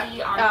Oh can my God.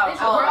 see on Oh, the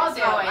visual. we're all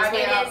doing. always. I mean,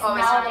 It is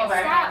always not talking about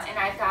our stopped, hands. and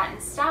I've gotten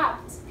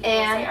stopped. People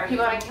And say, "Are you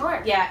people from like- New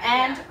York?" Yeah,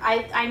 and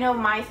I know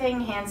my thing,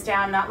 hands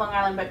down, not Long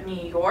Island, but New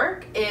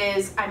York,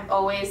 is I'm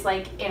always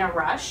like in a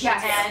rush.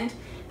 Yes. And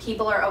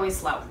people are always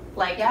slow.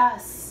 Like,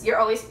 Yes. you're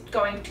always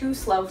going too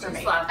slow for Too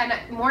me. slow. And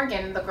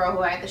Morgan, the girl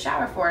who I had the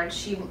shower for, and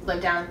she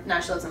lived down, now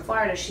she lives in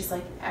Florida, she's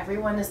like,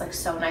 everyone is like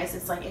so nice,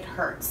 it's like, it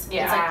hurts. It's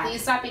Yeah. like,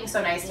 please stop being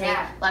so nice to me.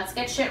 Yeah. Let's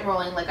get shit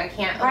rolling. Like, I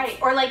can't. Right.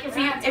 Or like if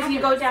We're you not if you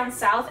talking go about down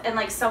south and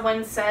like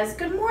someone says,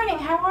 "Good morning,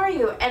 how are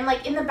you?" And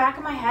like in the back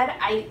of my head,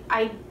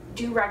 I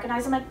do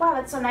recognize, I'm like, "Wow,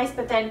 that's so nice,"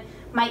 but then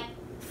my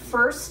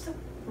first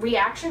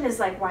reaction is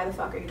like, "Why the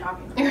fuck are you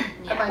talking to me?"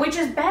 I'm like, Which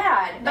is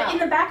bad. But No. in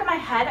the back of my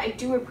head, I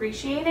do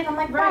appreciate it. I'm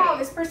like, wow, Right.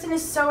 this person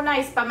is so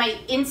nice. But my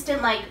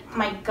instant, like,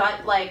 my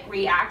gut, like,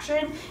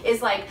 reaction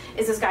is like,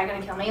 is this guy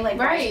gonna kill me? Like,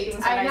 why is he right.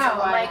 being so I nice? know.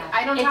 And I'm Like,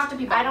 I don't it's- talk to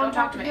people. I don't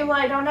talk to me. people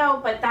I don't know.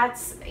 But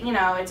that's, you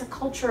know, it's a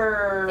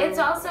culture. It's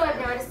also I've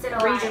noticed it a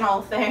lot.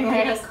 regional thing. I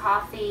Getting guess.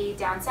 coffee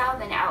down south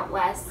and out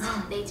west,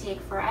 they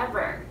take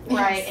forever.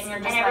 Right, and you're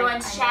just And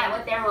everyone's like, chat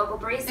with their local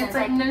barista. It's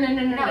like, no.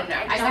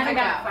 I I gotta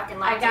got go.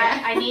 fucking I latte.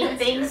 got. I need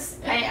things.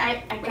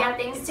 I We got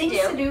things to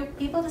do.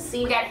 people to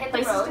see. We gotta hit the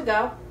places road. to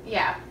go.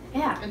 Yeah.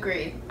 Yeah.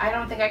 Agreed. I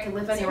don't think I could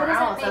live So anywhere what does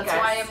that else. make That's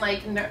why us? I'm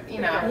like, no,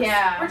 you know,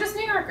 Yeah. we're just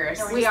New Yorkers.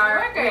 No, we're We just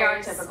are New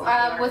Yorkers. typical With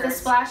a Yorkers.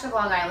 splash of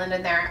Long Island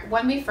in there.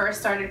 When we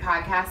first started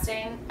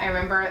podcasting, I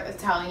remember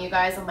telling you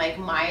guys, I'm like,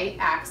 my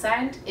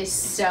accent is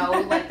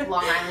so like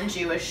Long Island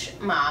Jewish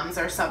moms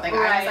or something. I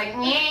was Right.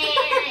 like,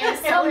 yeah,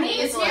 so Me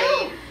nasally.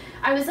 too.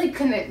 I was like,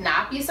 couldn't it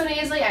not be so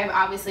nasally? I've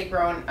obviously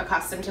grown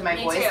accustomed to my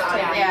Me voice too, on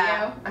yeah.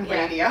 radio. On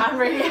radio.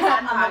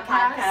 On the podcasts.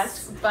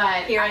 podcast.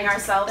 But Hearing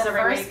ourselves the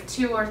every first week.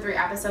 2 or 3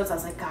 episodes, I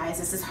was like, guys,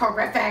 this is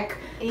horrific.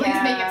 Please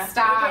Yeah. make it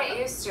stop. You get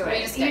used to We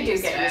it. just You get do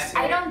used get to used it. to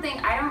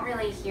it. I don't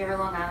really hear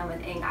Long Island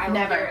with Ing. I will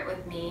Never. hear it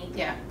with me.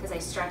 Yeah. Because I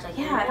stretch like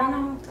Yeah, I don't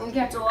know.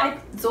 Yeah. Zola.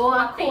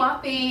 Zola,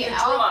 Kuapi, The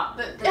draw.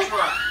 The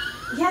draw.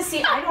 Yeah,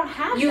 see, I don't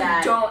have You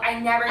that. don't. I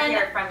never And-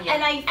 hear it from you.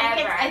 And I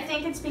ever.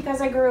 think it's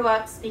because I grew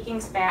up speaking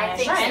Spanish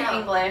think and so.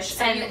 English,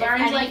 So and you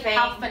learned like anything.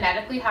 how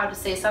phonetically how to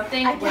say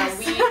something I where guess.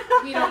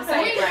 we don't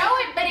say we it right. know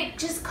it, but it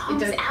just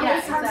comes does- out. yeah,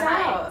 It comes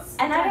out.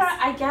 And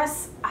I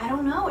guess, I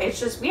don't know, it's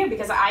just weird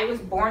because I was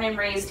born and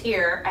raised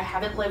here. I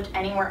haven't lived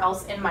anywhere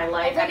else in my I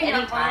life think at in any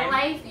your time. home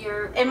life,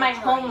 you're In my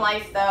culturally- home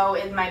life, though,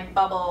 in my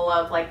bubble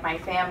of like my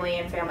family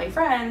and family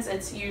friends,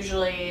 it's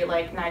usually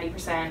like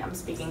 90% I'm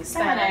speaking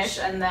Spanish,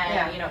 and then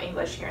Yeah. you know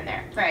English here and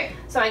there. Right.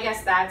 So I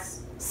guess that's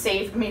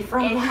saved me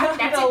from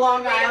That's the a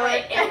Long great way.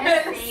 Island. It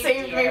has saved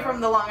saved me you.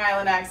 from the Long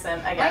Island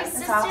accent. I My guess.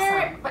 sister awesome.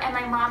 and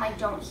my mom, I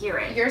don't hear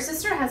it. Your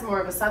sister has more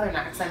of a southern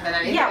accent than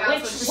anything Yeah, else.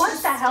 which which is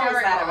what the hell is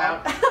that hysterical.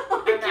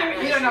 about? I'm not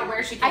really You don't know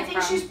where she came I think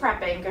from. she's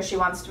prepping because she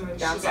wants to move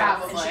down She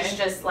south, does. and she's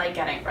just like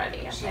getting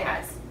ready. I She think.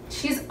 does.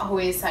 She's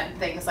always said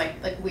things like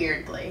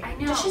weirdly. I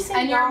know. Does she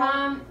say And your y'all?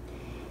 mom?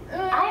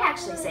 I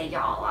actually say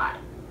y'all a lot.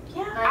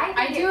 Yeah.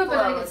 I think do, it but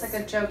like flows. it's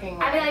like a joking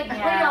way. I mean, like, what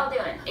Yeah. are y'all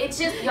doing? It's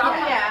just y'all.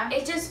 Yeah.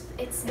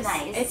 It's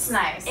nice. It's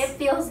nice. It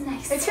feels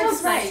nice. It feels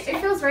It's right. nice. It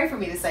feels right for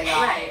me to say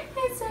y'all. right.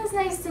 It feels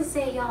nice to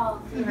say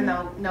y'all. Even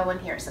though no one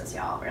here says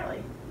y'all,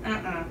 really.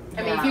 Mm-mm.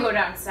 I mean, if you go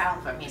down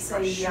south, I mean,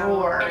 for Say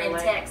y'all. sure. And in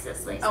like-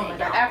 Texas, they say Oh my god,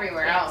 y'all.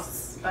 everywhere Yes.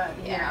 else. But,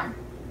 you Yeah.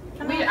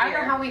 know. I don't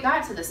know how we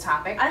got to this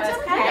topic. That's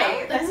but,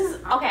 okay. you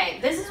know,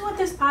 This is what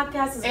this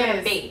podcast is gonna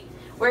Is. be.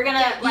 We're gonna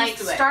Get used like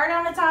to it. start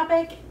on a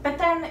topic, but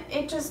then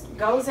it just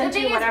goes The into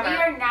thing is, whatever. we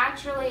are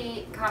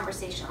naturally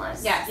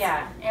conversationalists. Yes.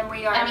 Yeah. And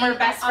we are. And we're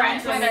best on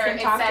friends when we Twitter, can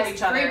it talk to says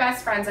each other. 3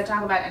 best friends that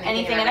talk about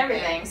Anything and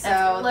everything. So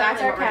That's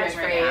that's our literally what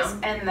we're doing right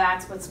catchphrase, and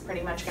that's what's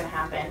pretty much going to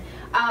happen.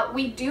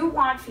 We do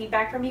want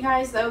feedback from you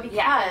guys, though, because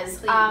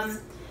Yeah, please.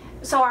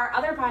 so our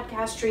other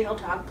podcast, Tree Hill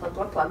Talk,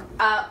 plug,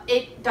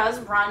 it does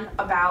run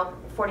about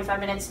 45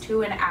 minutes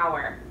to an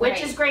hour, which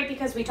Right. is great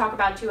because we talk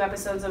about 2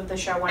 episodes of the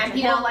show once And a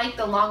people hill. like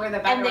the longer the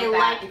better And they with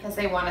that like- because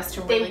they want us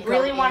to They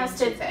really want us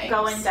to into things.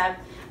 go in depth.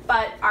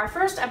 But our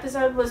first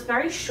episode was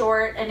very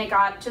short, and it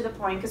got to the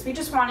point because we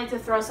just wanted to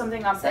throw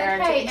something up Say, there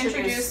hey, to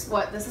introduce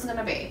what this is going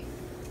to be.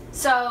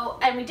 So,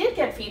 and we did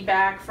get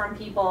feedback from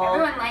people.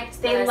 Everyone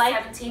liked They the like-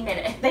 17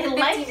 minutes. They 15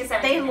 like to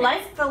 17 they minutes.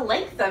 like the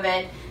length of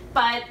it,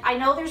 but I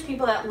know there's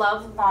people that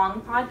love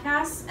long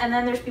podcasts, and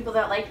then there's people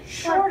that like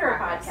shorter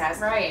podcasts.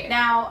 Right.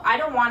 Now, I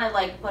don't want to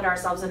like put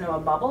ourselves into a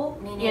bubble,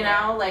 Me you neither.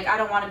 know? Like I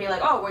don't want to be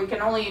like, oh, we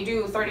can only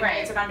do 30 Right.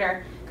 minutes and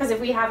under. Because if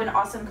we have an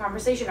awesome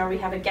conversation or we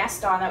have a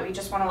guest on that we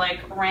just want to like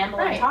ramble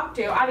and Right. talk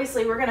to,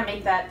 obviously we're gonna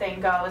make that thing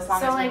go as long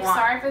So, as we like, want.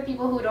 sorry for the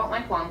people who don't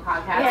like long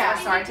podcasts. Yeah.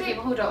 Or sorry to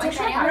people who don't like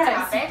short Depending on the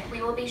podcasts. topic,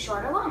 we will be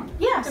short or long.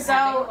 Yeah, Depending so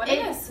on what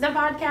it is. the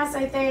podcast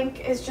I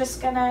think is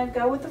just gonna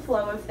go with the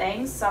flow of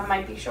things. Some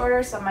might be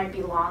shorter, some might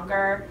be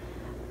longer.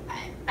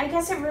 I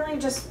guess it really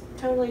just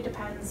totally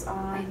depends I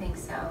on think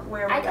so.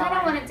 where we're I kind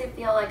of going. want it to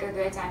feel like a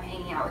good time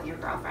hanging out with your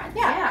girlfriend.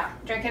 yeah.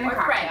 Drinking a Or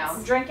cocktail.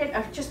 friends. Drinking,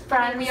 just I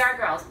friends. mean, we are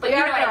girls, but We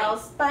you are know what I mean.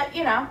 girls, but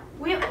you know,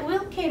 we'll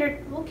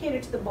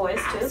cater to the boys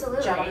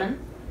Absolutely. too,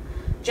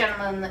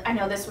 gentlemen. I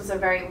know this was a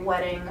very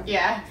wedding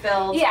Yeah.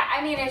 filled. Yeah,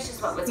 I mean, it's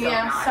just what was going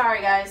on.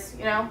 Sorry guys,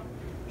 you know,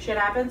 shit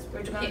happens. We're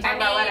just gonna talk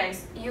about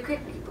weddings. You could,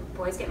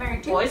 boys get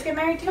married too. Boys get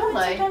married too. and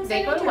Totally. sometimes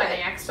They go to do wedding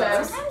it.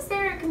 expos. Sometimes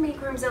there can be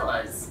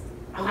groomzillas.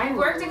 Oh, I've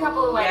worked a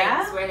couple of weddings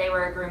yeah? where they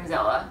were a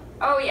groomzilla.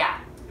 Oh yeah.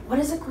 What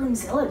does a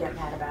groomzilla get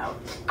mad about?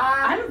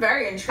 I'm I'm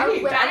very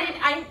intrigued. when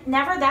I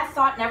never, that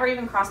thought never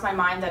even crossed my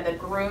mind that the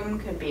groom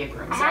could be a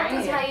groomzilla. I have to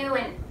Right. tell you,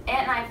 when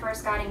Aunt and I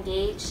first got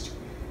engaged,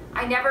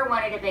 I never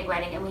wanted a big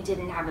wedding, and we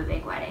didn't have a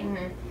big wedding.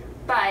 Mhm.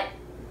 But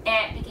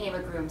Aunt became a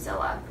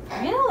groomzilla.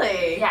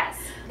 Really? Yes,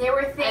 there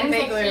were things I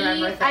vaguely that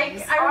he remember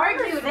things. I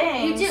remember argued.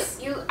 things.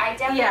 I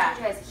definitely Yeah.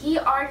 do this. He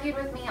argued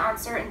with me on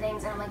certain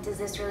things, and I'm like, does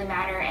this really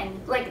matter?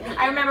 And like,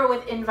 I remember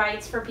with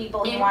invites for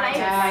people, he wanted to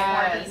invite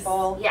more Yes.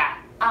 people. Yeah,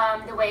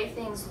 the way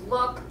things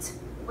looked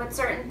with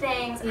certain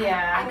things.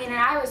 Yeah. I mean, and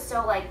I was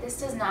so like, this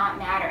does not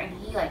matter, and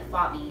he like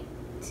fought me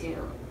too.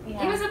 Yeah.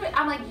 He was a bit.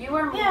 I'm like, you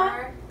are more.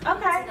 Yeah.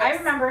 Okay, I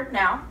remember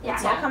now. Yeah.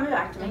 It's all coming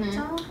back to me. Mhm. It's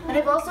all But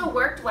I've also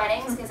worked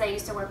weddings because I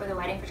used to work with a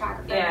wedding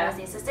photographer and I Yeah. was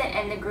the assistant,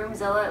 and the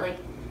groomzilla, like,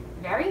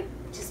 very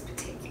just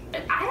particular.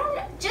 I don't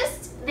know,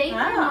 just they threw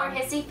Wow. more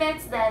hissy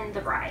fits than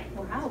the bride.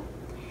 Wow.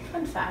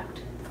 Fun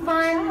fact.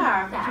 Fun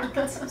Yeah.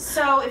 fact.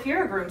 So if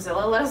you're a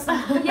groomzilla, let us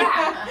know.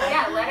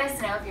 Yeah, let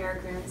us know if you're a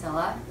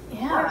groomzilla. Yeah.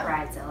 Yeah. Or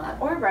Bridezilla.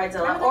 Or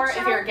Bridezilla. Or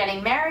if you're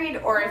getting married,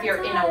 or if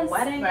you're in a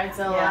wedding.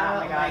 Bridezilla.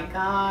 Yeah, oh my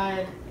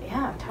god.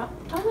 Yeah,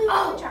 totally.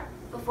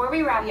 Before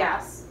we wrap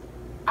Yes.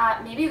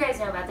 up, maybe you guys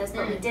know about this,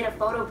 but we did a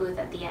photo booth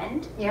at the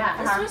end.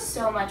 Yeah. This was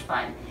so much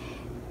fun.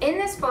 In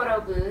this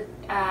photo booth,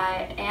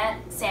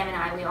 Aunt Sam and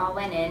I, we all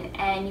went in,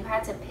 and you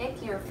had to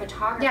pick your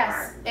photographer.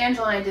 Yes,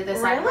 Angela and I did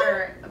this at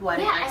her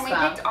wedding. Yeah, and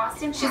we picked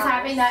Austin She's Powers.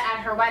 having that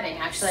at her wedding,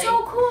 actually.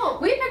 So cool.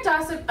 We picked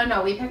Austin. Oh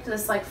no, we picked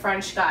this like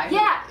French guy.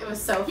 Yeah. It was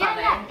so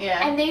funny.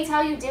 Yeah. And they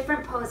tell you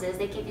different poses.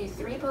 They give you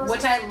 3 poses,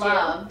 which I to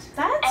loved. do,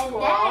 That's and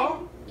cool.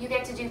 then you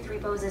get to do 3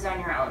 poses on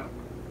your own.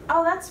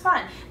 Oh, that's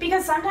fun.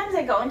 Because sometimes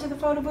I go into the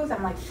photo booth,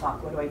 I'm like,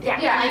 fuck, what do I do?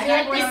 Yeah, Yeah, And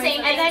I do like the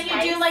same, and then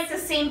you do like the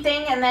same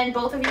thing, and then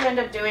both of you end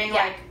up doing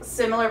like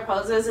similar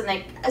poses, and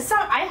like some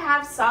I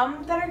have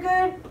some that are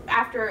good.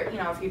 After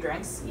a few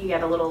drinks, you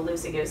get a little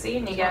loosey goosey,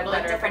 and you get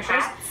better different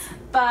pictures. hats.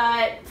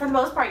 But for the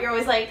most part, you're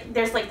always like,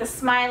 there's like the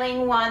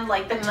smiling one,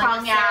 like the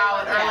tongue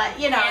out, or like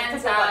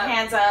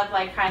hands up,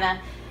 like kind of.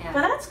 Yeah.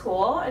 But that's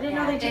cool. I didn't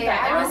know they did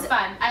that. It was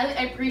fun. I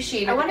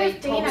appreciated I that wonder they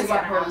if told me Dana's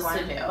what gonna have pose one.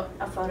 to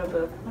do. A photo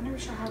booth. I wonder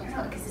if she'll have No,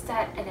 one. because it's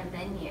at a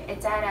venue.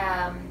 It's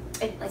at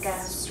like a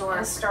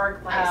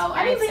historic place. Oh,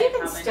 I mean, I'd but say you can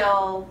probably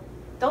still.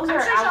 Those I'm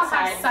are sure she'll outside.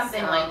 have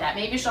something like that.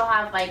 Maybe she'll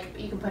have like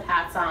you can put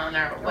hats on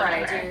or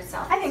whatever.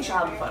 I think she'll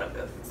have a photo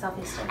booth.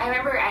 Selfie stick. I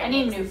remember I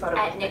need new photo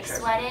at booth Nick's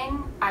pictures.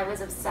 wedding, I was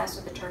obsessed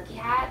with the turkey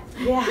hat.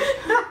 Yeah.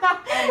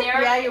 And there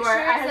are Yeah, you were.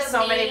 I have pictures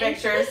of so many me,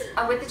 pictures.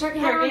 with the turkey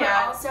hat on, Turkey but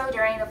hat. also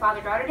during the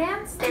father-daughter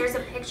dance, there's a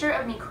picture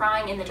of me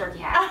crying in the turkey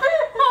hat.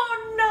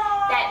 Oh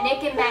no. That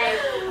Nick and Meg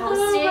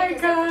posted my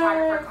because the God.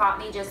 photographer caught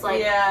me just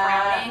like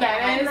frowning. That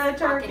and is I a was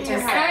turkey fucking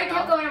hat. And I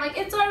kept going, I'm like,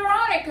 it's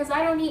ironic because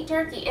I don't eat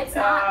turkey. It's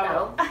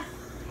not though.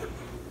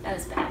 That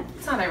was bad.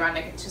 It's not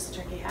ironic. It's just a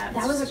turkey hat.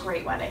 That was a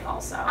great wedding,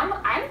 also.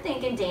 I'm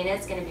thinking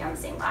Dana's gonna be on the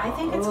same level. I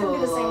think it's gonna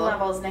be the same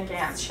level as Nick and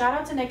Anne's. Shout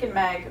out to Nick and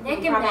Meg. Nick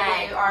who and probably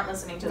Meg. aren't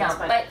listening to No, this,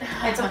 but but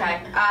it's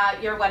okay.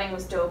 Your wedding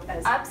was dope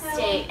as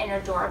upstate, an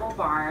adorable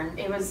barn.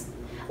 It was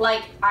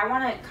like I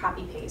want to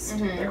copy paste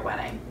their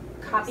wedding.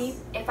 Copy.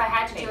 If I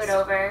had to do it paste.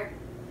 over,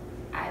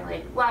 I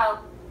would.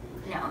 Well,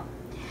 no.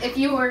 If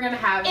you were gonna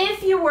have.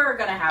 If you were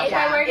gonna have, If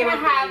I were it gonna would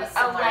be have a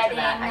similar to wedding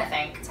that, I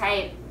think.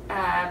 type.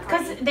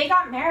 Because they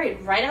got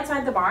married right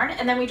outside the barn,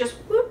 and then we just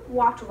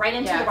walked right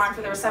into the barn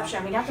for the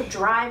reception. We didn't have to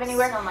drive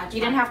anywhere. So much you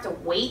didn't have to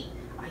wait.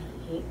 I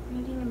hate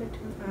waiting in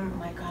between. Oh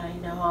my god, I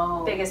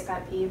know. Biggest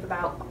pet peeve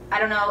about. I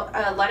don't know.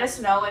 Let us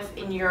know if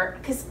in your,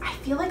 because I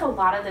feel like a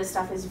lot of this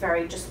stuff is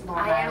very just Long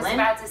I was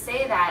Island. about to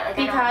say that. Like,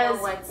 Because I don't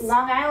know what's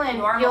Long Island,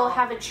 normal. you'll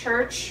have a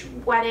church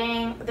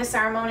wedding, the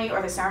ceremony,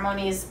 or the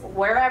ceremonies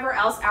wherever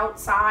else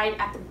outside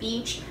at the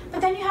beach. But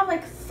then you have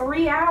like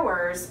 3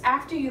 hours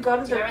after you go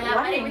to Do the you remember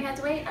that wedding wedding. we had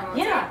to wait? I won't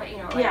Yeah. say it, but you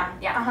know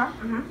what? Yeah. Uh huh.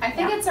 Mm-hmm. I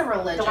think it's a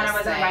religious The one I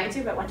wasn't thing. invited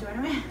to, but went to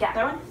anyway. Yeah.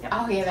 That one. Yep.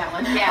 Oh yeah, that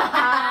one.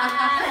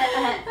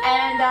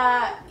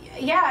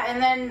 Yeah.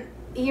 And then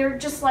you're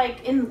just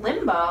like in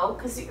limbo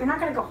because you're not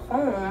gonna go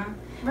home.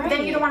 But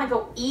then you don't want to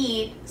go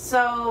eat,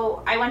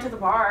 so I went to the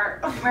bar.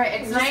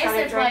 Right, it's Just nice got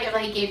a if drink. like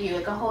they give you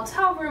like a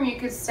hotel room you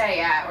could stay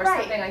at or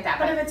something like that.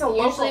 But if it's a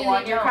usually local they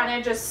one, you're don't. kind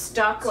of just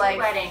stuck 2 like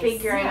weddings,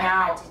 figuring I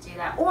out. had to do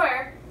that.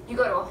 Or you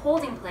go to a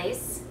holding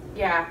place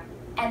Yeah.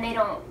 and they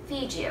don't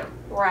feed you.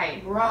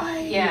 Right.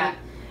 Right. Yeah.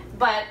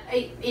 But,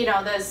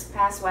 this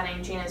past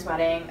wedding, Gina's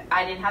wedding,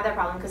 I didn't have that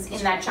problem because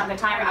in that chunk of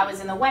time I was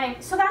in the wedding.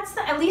 So that's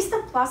at least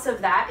the plus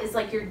of that is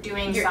like you're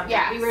doing something.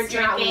 yes, We were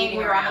you're not drinking, waiting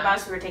we were on the around.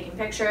 bus, we were taking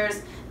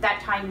pictures. That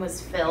time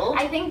was filled.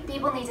 I think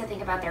people need to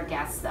think about their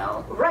guests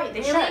though. Right,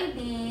 they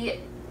Really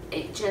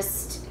should.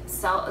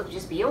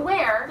 just be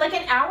aware. Like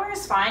an hour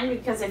is fine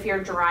because if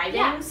you're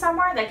driving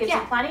somewhere, that gives you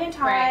plenty of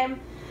time.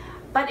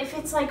 But if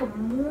it's like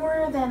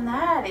more than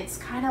that, it's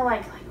kind of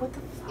like what the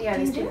fuck Yeah, do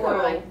these you people do?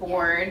 are like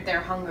bored,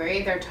 they're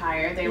hungry, they're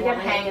tired, they You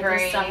want get to get hangry.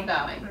 this stuff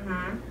going.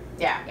 Mm-hmm.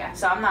 Yeah.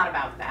 So I'm not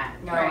about that.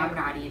 No, Right. I'm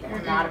not either.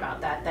 I'm not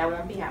about that. That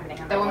won't be happening.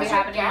 On That won't be Because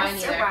your happening mine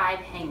guests either. arrive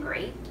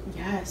hangry.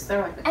 Yes,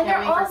 they're like, I And can't they're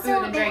wait for food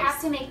also, and they drinks.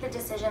 have to make the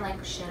decision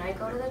like, should I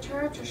go to the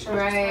church or should I just go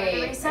to Right.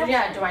 the reception?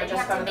 Yeah, do I They just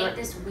have go to to the make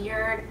this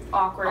weird,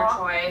 Awkward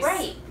choice.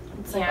 Right.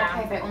 It's like, Yeah.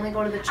 okay, if I only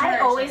go to the church. I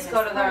always then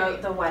go it's to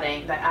great. the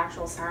wedding, the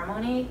actual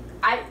ceremony.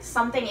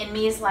 Something in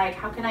me is like,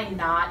 how can I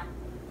not?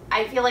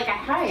 I feel like I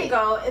have to Right.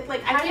 go. It's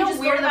like How I do you feel just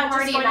weird go to the about just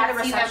party going and to the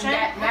not see them reception.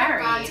 get I haven't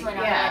married? gone to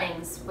enough Yeah.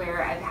 weddings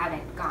where I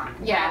haven't gone.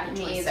 Yeah, Had the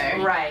me choice.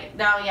 either. Right.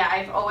 No, yeah,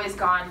 I've always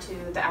gone to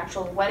the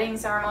actual wedding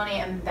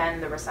ceremony and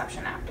then the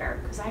reception after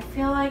because I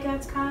feel like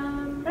that's kind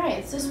of Right,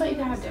 it's just what you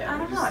gotta do. I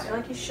don't know. I feel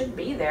like you should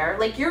be there.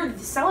 Like you're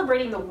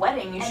celebrating the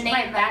wedding. You And should. they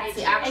Right, invited that's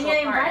the you. actual And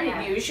they part, invited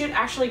yeah. you. You should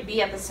actually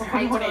be at the I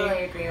ceremony.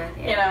 totally agree with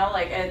you. You know,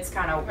 like it's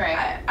kind of. Right.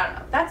 I don't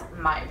know. That's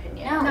my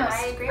opinion. No, No,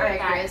 I agree with I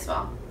agree that. as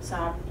well.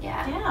 So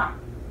Yeah. yeah.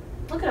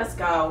 Look at us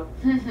go.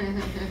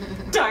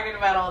 Talking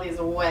about all these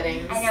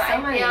weddings. I know.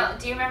 So many.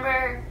 Do you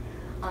remember?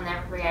 I'll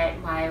never forget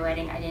my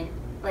wedding. I didn't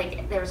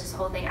like. There was this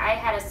whole thing. I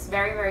had a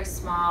very very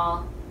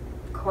small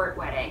court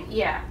wedding,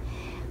 Yeah.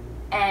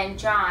 And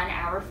John,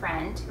 our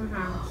friend,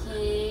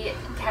 he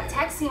kept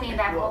texting me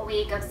that whole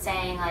week of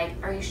saying, like,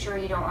 are you sure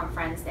you don't want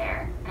friends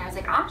there? And I was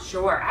like, I'm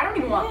sure. I don't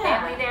even want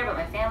family there, but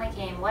my family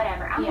came,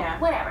 whatever.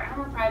 Whatever.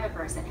 I'm a private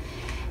person.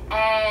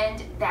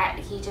 And that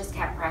he just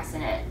kept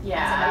pressing it. Yeah.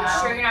 I was like, are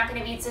you sure you're not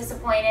going to be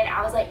disappointed?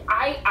 I was like,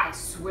 I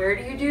swear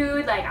to you,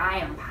 dude. Like, I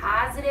am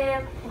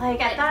positive. Like,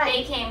 at that...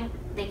 They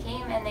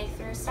came and they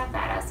threw stuff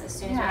at us as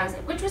soon as I was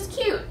it, which was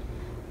cute.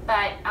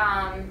 But,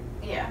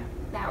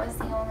 that was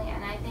the only,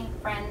 and I think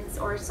friends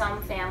or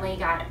some family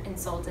got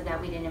insulted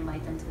that we didn't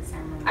invite them to the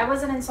ceremony. I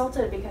wasn't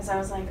insulted because I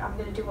was like, I'm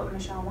going to do what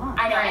Michelle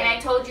wants. I know, and I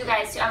told you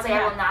guys too. I was like,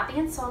 I will not be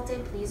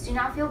insulted. Please do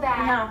not feel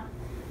bad.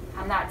 No.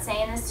 I'm not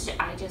saying this,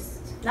 I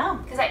just... No.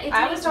 Because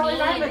I was totally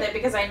fine with it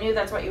because I knew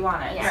that's what you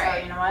wanted. Yeah.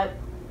 So, you know what?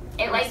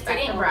 It, like,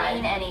 didn't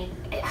mean any...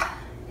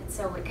 It's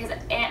so weird, because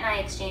Aunt and I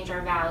exchanged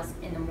our vows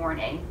in the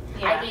morning.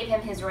 Yeah. I gave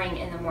him his ring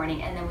in the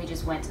morning, and then we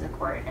just went to the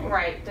court. And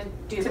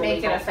to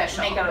make it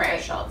official. Make it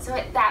official. So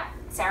that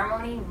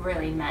ceremony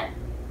really meant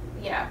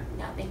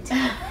nothing to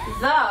me.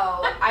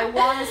 Though, I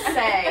want to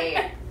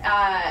say,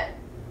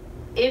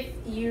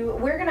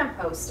 we're going to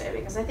post it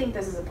because I think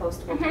this is a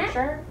postable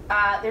picture.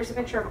 There's a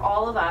picture of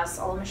all of us,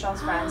 all of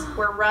Michelle's friends.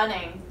 We're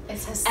running.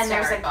 It's hysterical.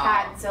 And there's a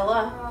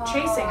catzilla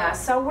chasing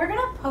us. So we're going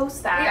to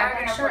post that. We are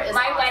going to post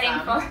my wedding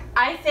photo.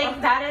 I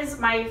think that is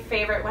my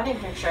favorite wedding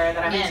picture that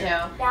I'm in. Me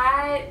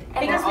too.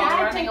 Because we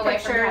can take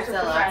pictures with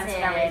the friends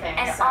and everything.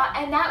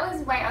 And that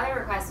was my other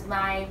request.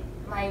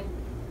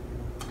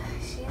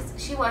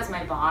 She was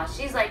my boss.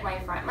 She's like my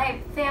friend, my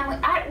family.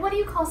 What do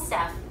you call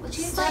Steph?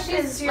 She's my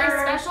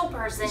special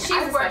person. She's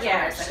a special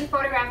person. She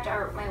photographed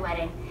my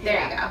wedding.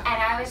 There you go. And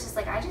I was just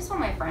like, I just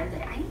want my friends.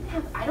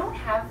 I don't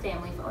have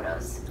family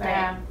photos. Right.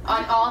 Yeah.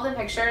 On all the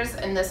pictures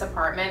in this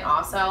apartment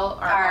also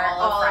are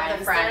all of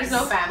the friends.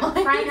 There's no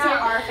family. Friends are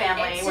our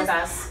family with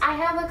us. I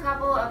have a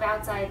couple of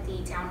outside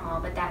the town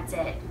hall, but that's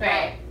it.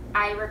 Right.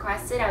 I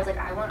requested, I was like,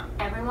 I want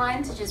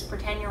everyone to just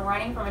pretend you're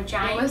running from a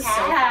giant cat. It was so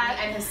funny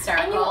and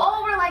hysterical. And you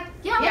all were like,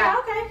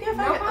 okay, fine.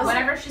 No problem.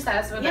 Whatever she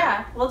says, we'll do.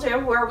 Yeah, we'll do.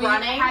 We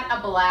running. Had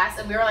a blast,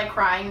 and we were like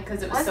crying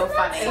because it was so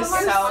funny. It was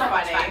so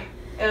funny.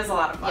 It was a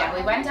lot of fun. Yeah,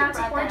 we went down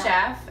to Fort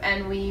Jeff,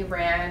 and we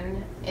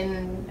ran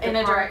in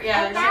a direct.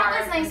 Yeah, and that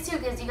was nice too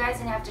because you guys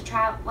didn't have to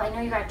travel. Well, I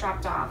know you got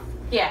dropped off.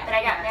 Yeah. But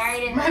I got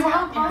married in my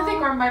mom. I think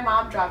my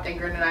mom dropped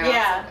Ingrid and I.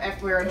 Yeah. Also,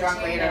 if we were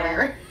drunk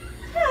later.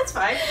 Yeah, that's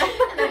fine.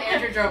 And then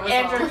Andrew drove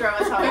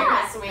us home.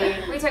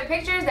 Yeah. We took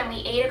pictures, then we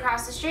ate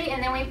across the street,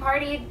 and then we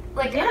partied.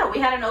 We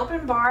had an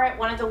open bar at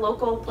one of the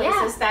local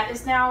places that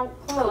is now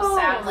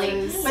closed,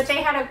 sadly. But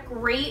they had a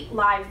great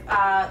live,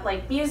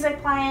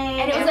 music playing.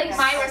 And it was like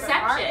my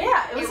reception.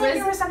 Yeah, it was like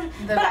your reception.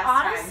 But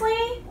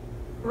honestly,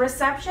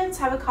 receptions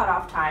have a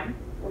cutoff time.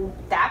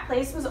 That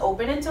place was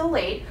open until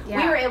late.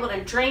 Yeah. We were able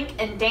to drink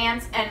and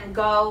dance and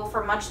go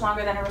for much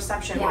longer than a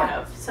reception would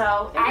have.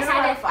 So it was a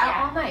lot of fun.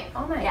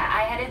 All night. Yeah,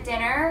 I had a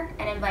dinner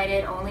and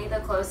invited only the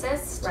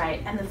closest.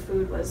 Right, and the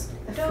food was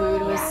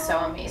so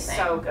amazing.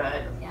 So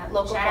good. Yeah.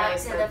 Local Shout out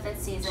to the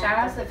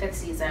fifth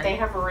season. They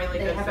have really good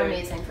food. They have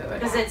amazing food.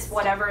 Because it's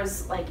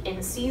whatever's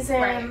in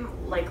season,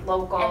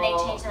 local. And they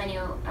change the menu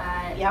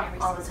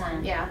all the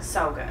time. Yeah,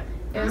 so good.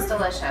 It was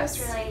delicious.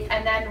 Really,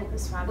 and then it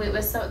was fun.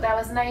 That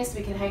was nice.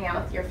 We could hang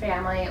out with your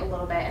family a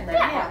little bit, and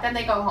then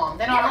they go home.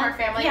 Then all of our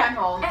family went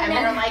home, and we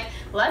were like,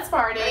 "Let's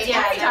party!"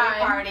 Yeah, we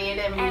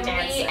partied and we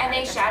danced. And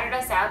they shouted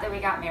us out that we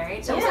got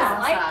married. So it was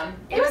awesome.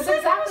 It was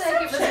exactly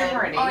like it was a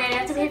party. Oh, you didn't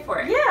have to pay for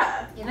it.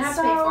 Yeah, you didn't have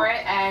to pay for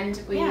it,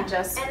 and we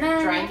just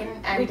drank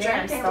and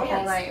danced the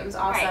whole night. It was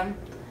awesome.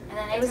 And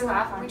then they took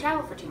off and we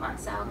traveled for 2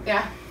 months, so.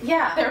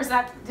 Yeah. There was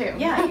that too.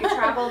 Yeah, you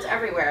traveled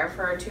everywhere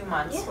for 2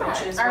 months,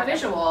 which is our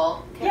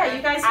visual. Yeah,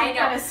 you guys can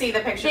kind of see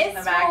the pictures in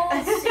the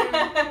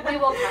back. We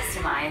will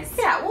customize.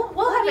 Yeah,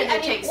 we'll have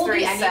it takes we'll 3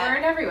 be anywhere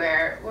and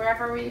everywhere,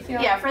 wherever we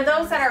feel. Yeah, for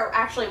those that are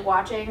actually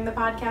watching the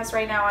podcast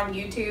right now on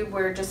YouTube,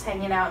 we're just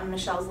hanging out in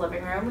Michelle's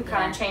living room. We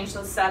kind of changed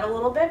the set a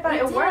little bit, but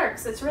it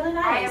works. It's really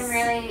nice. I am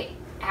really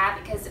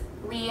happy because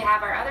we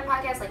have our other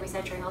podcast, like we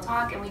said, Tree Hill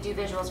Talk, and we do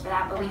visuals for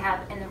that, but we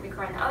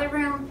record in the other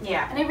room.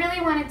 Yeah. And I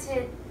really wanted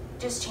to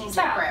just change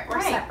separate.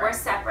 We're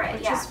separate.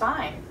 Which is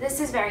fine. This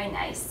is very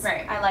nice.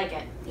 Right. I like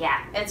it.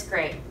 Yeah. It's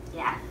great.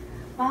 Yeah.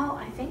 Well,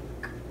 I think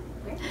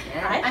we're good.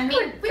 I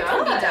mean, we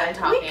could be done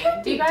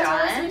talking. Do you guys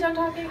want us to be done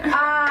talking?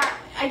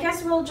 I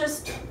guess we'll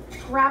just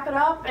wrap it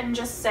up and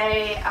just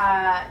say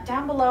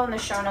down below in the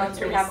show notes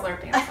we have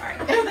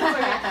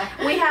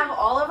we have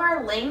all of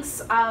our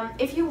links.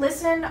 If you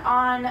listen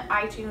on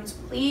iTunes,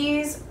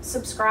 please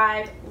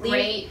subscribe,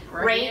 rate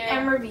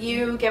and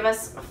review. Give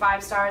us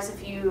 5 stars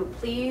if you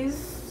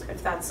please,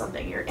 if that's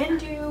something you're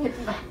into.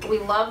 We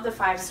love the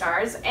 5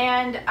 stars.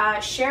 And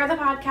share the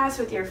podcast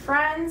with your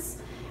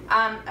friends.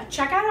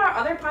 Check out our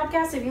other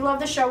podcasts. If you love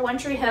the show One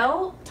Tree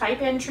Hill,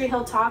 type in Tree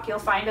Hill Talk. You'll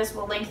find us.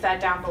 We'll link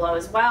that down below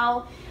as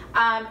well.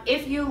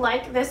 If you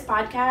like this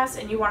podcast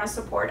and you want to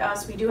support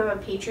us, we do have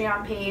a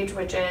Patreon page,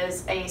 which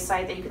is a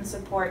site that you can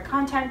support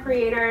content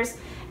creators,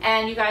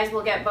 and you guys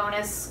will get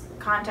bonus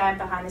content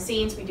behind the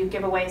scenes. We do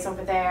giveaways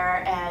over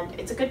there, and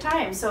it's a good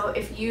time. So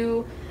if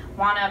you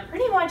wanna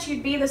pretty much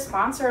you'd be the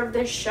sponsor of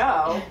this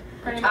show.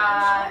 Pretty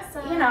much.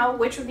 You know,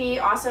 which would be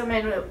awesome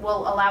and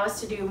will allow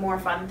us to do more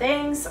fun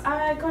things,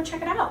 go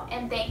check it out.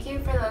 And thank you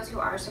for those who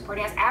are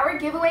supporting us. Our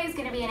giveaway is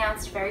going to be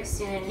announced very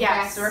soon.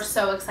 Yes, we're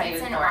so excited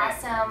for it. It's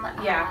an awesome,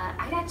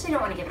 I actually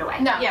don't want to give it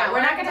away. No, yeah,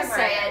 we're not going to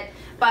say it.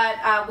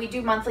 But we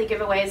do monthly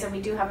giveaways, and we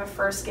do have a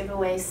first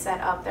giveaway set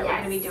up that we're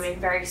going to be doing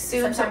very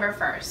soon. September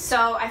 1st.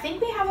 So I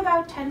think we have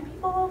about 10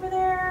 people over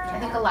there. I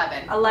think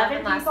 11. 11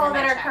 people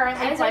that are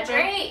currently pledging.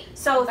 Great.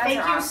 So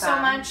thank you so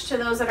much to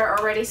those that are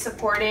already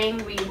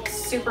supporting. We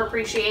super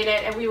appreciate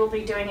it, and we will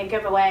be doing a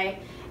giveaway.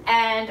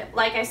 And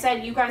like I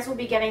said, you guys will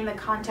be getting the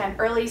content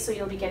early, so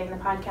you'll be getting the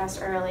podcast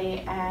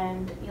early,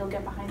 and you'll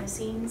get behind the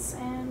scenes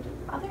and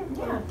other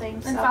little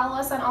things. And follow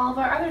us on all of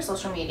our other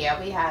social media.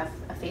 We have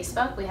a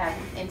Facebook, we have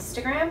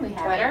Instagram, we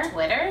have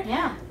Twitter.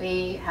 Yeah.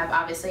 We have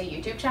obviously a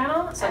YouTube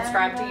channel.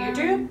 Subscribe to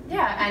YouTube.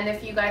 Yeah, and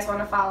if you guys want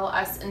to follow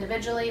us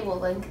individually, we'll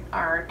link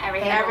our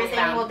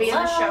everything will be in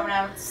the show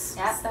notes.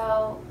 Yep.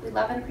 So we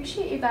love and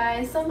appreciate you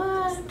guys so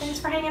much. Thanks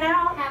for hanging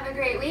out. Have a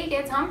great week.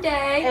 It's hump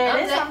day.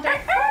 It is hump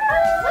day.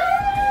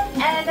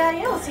 And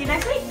yeah, we'll see you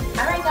next week.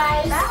 All right,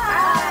 guys.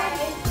 Bye.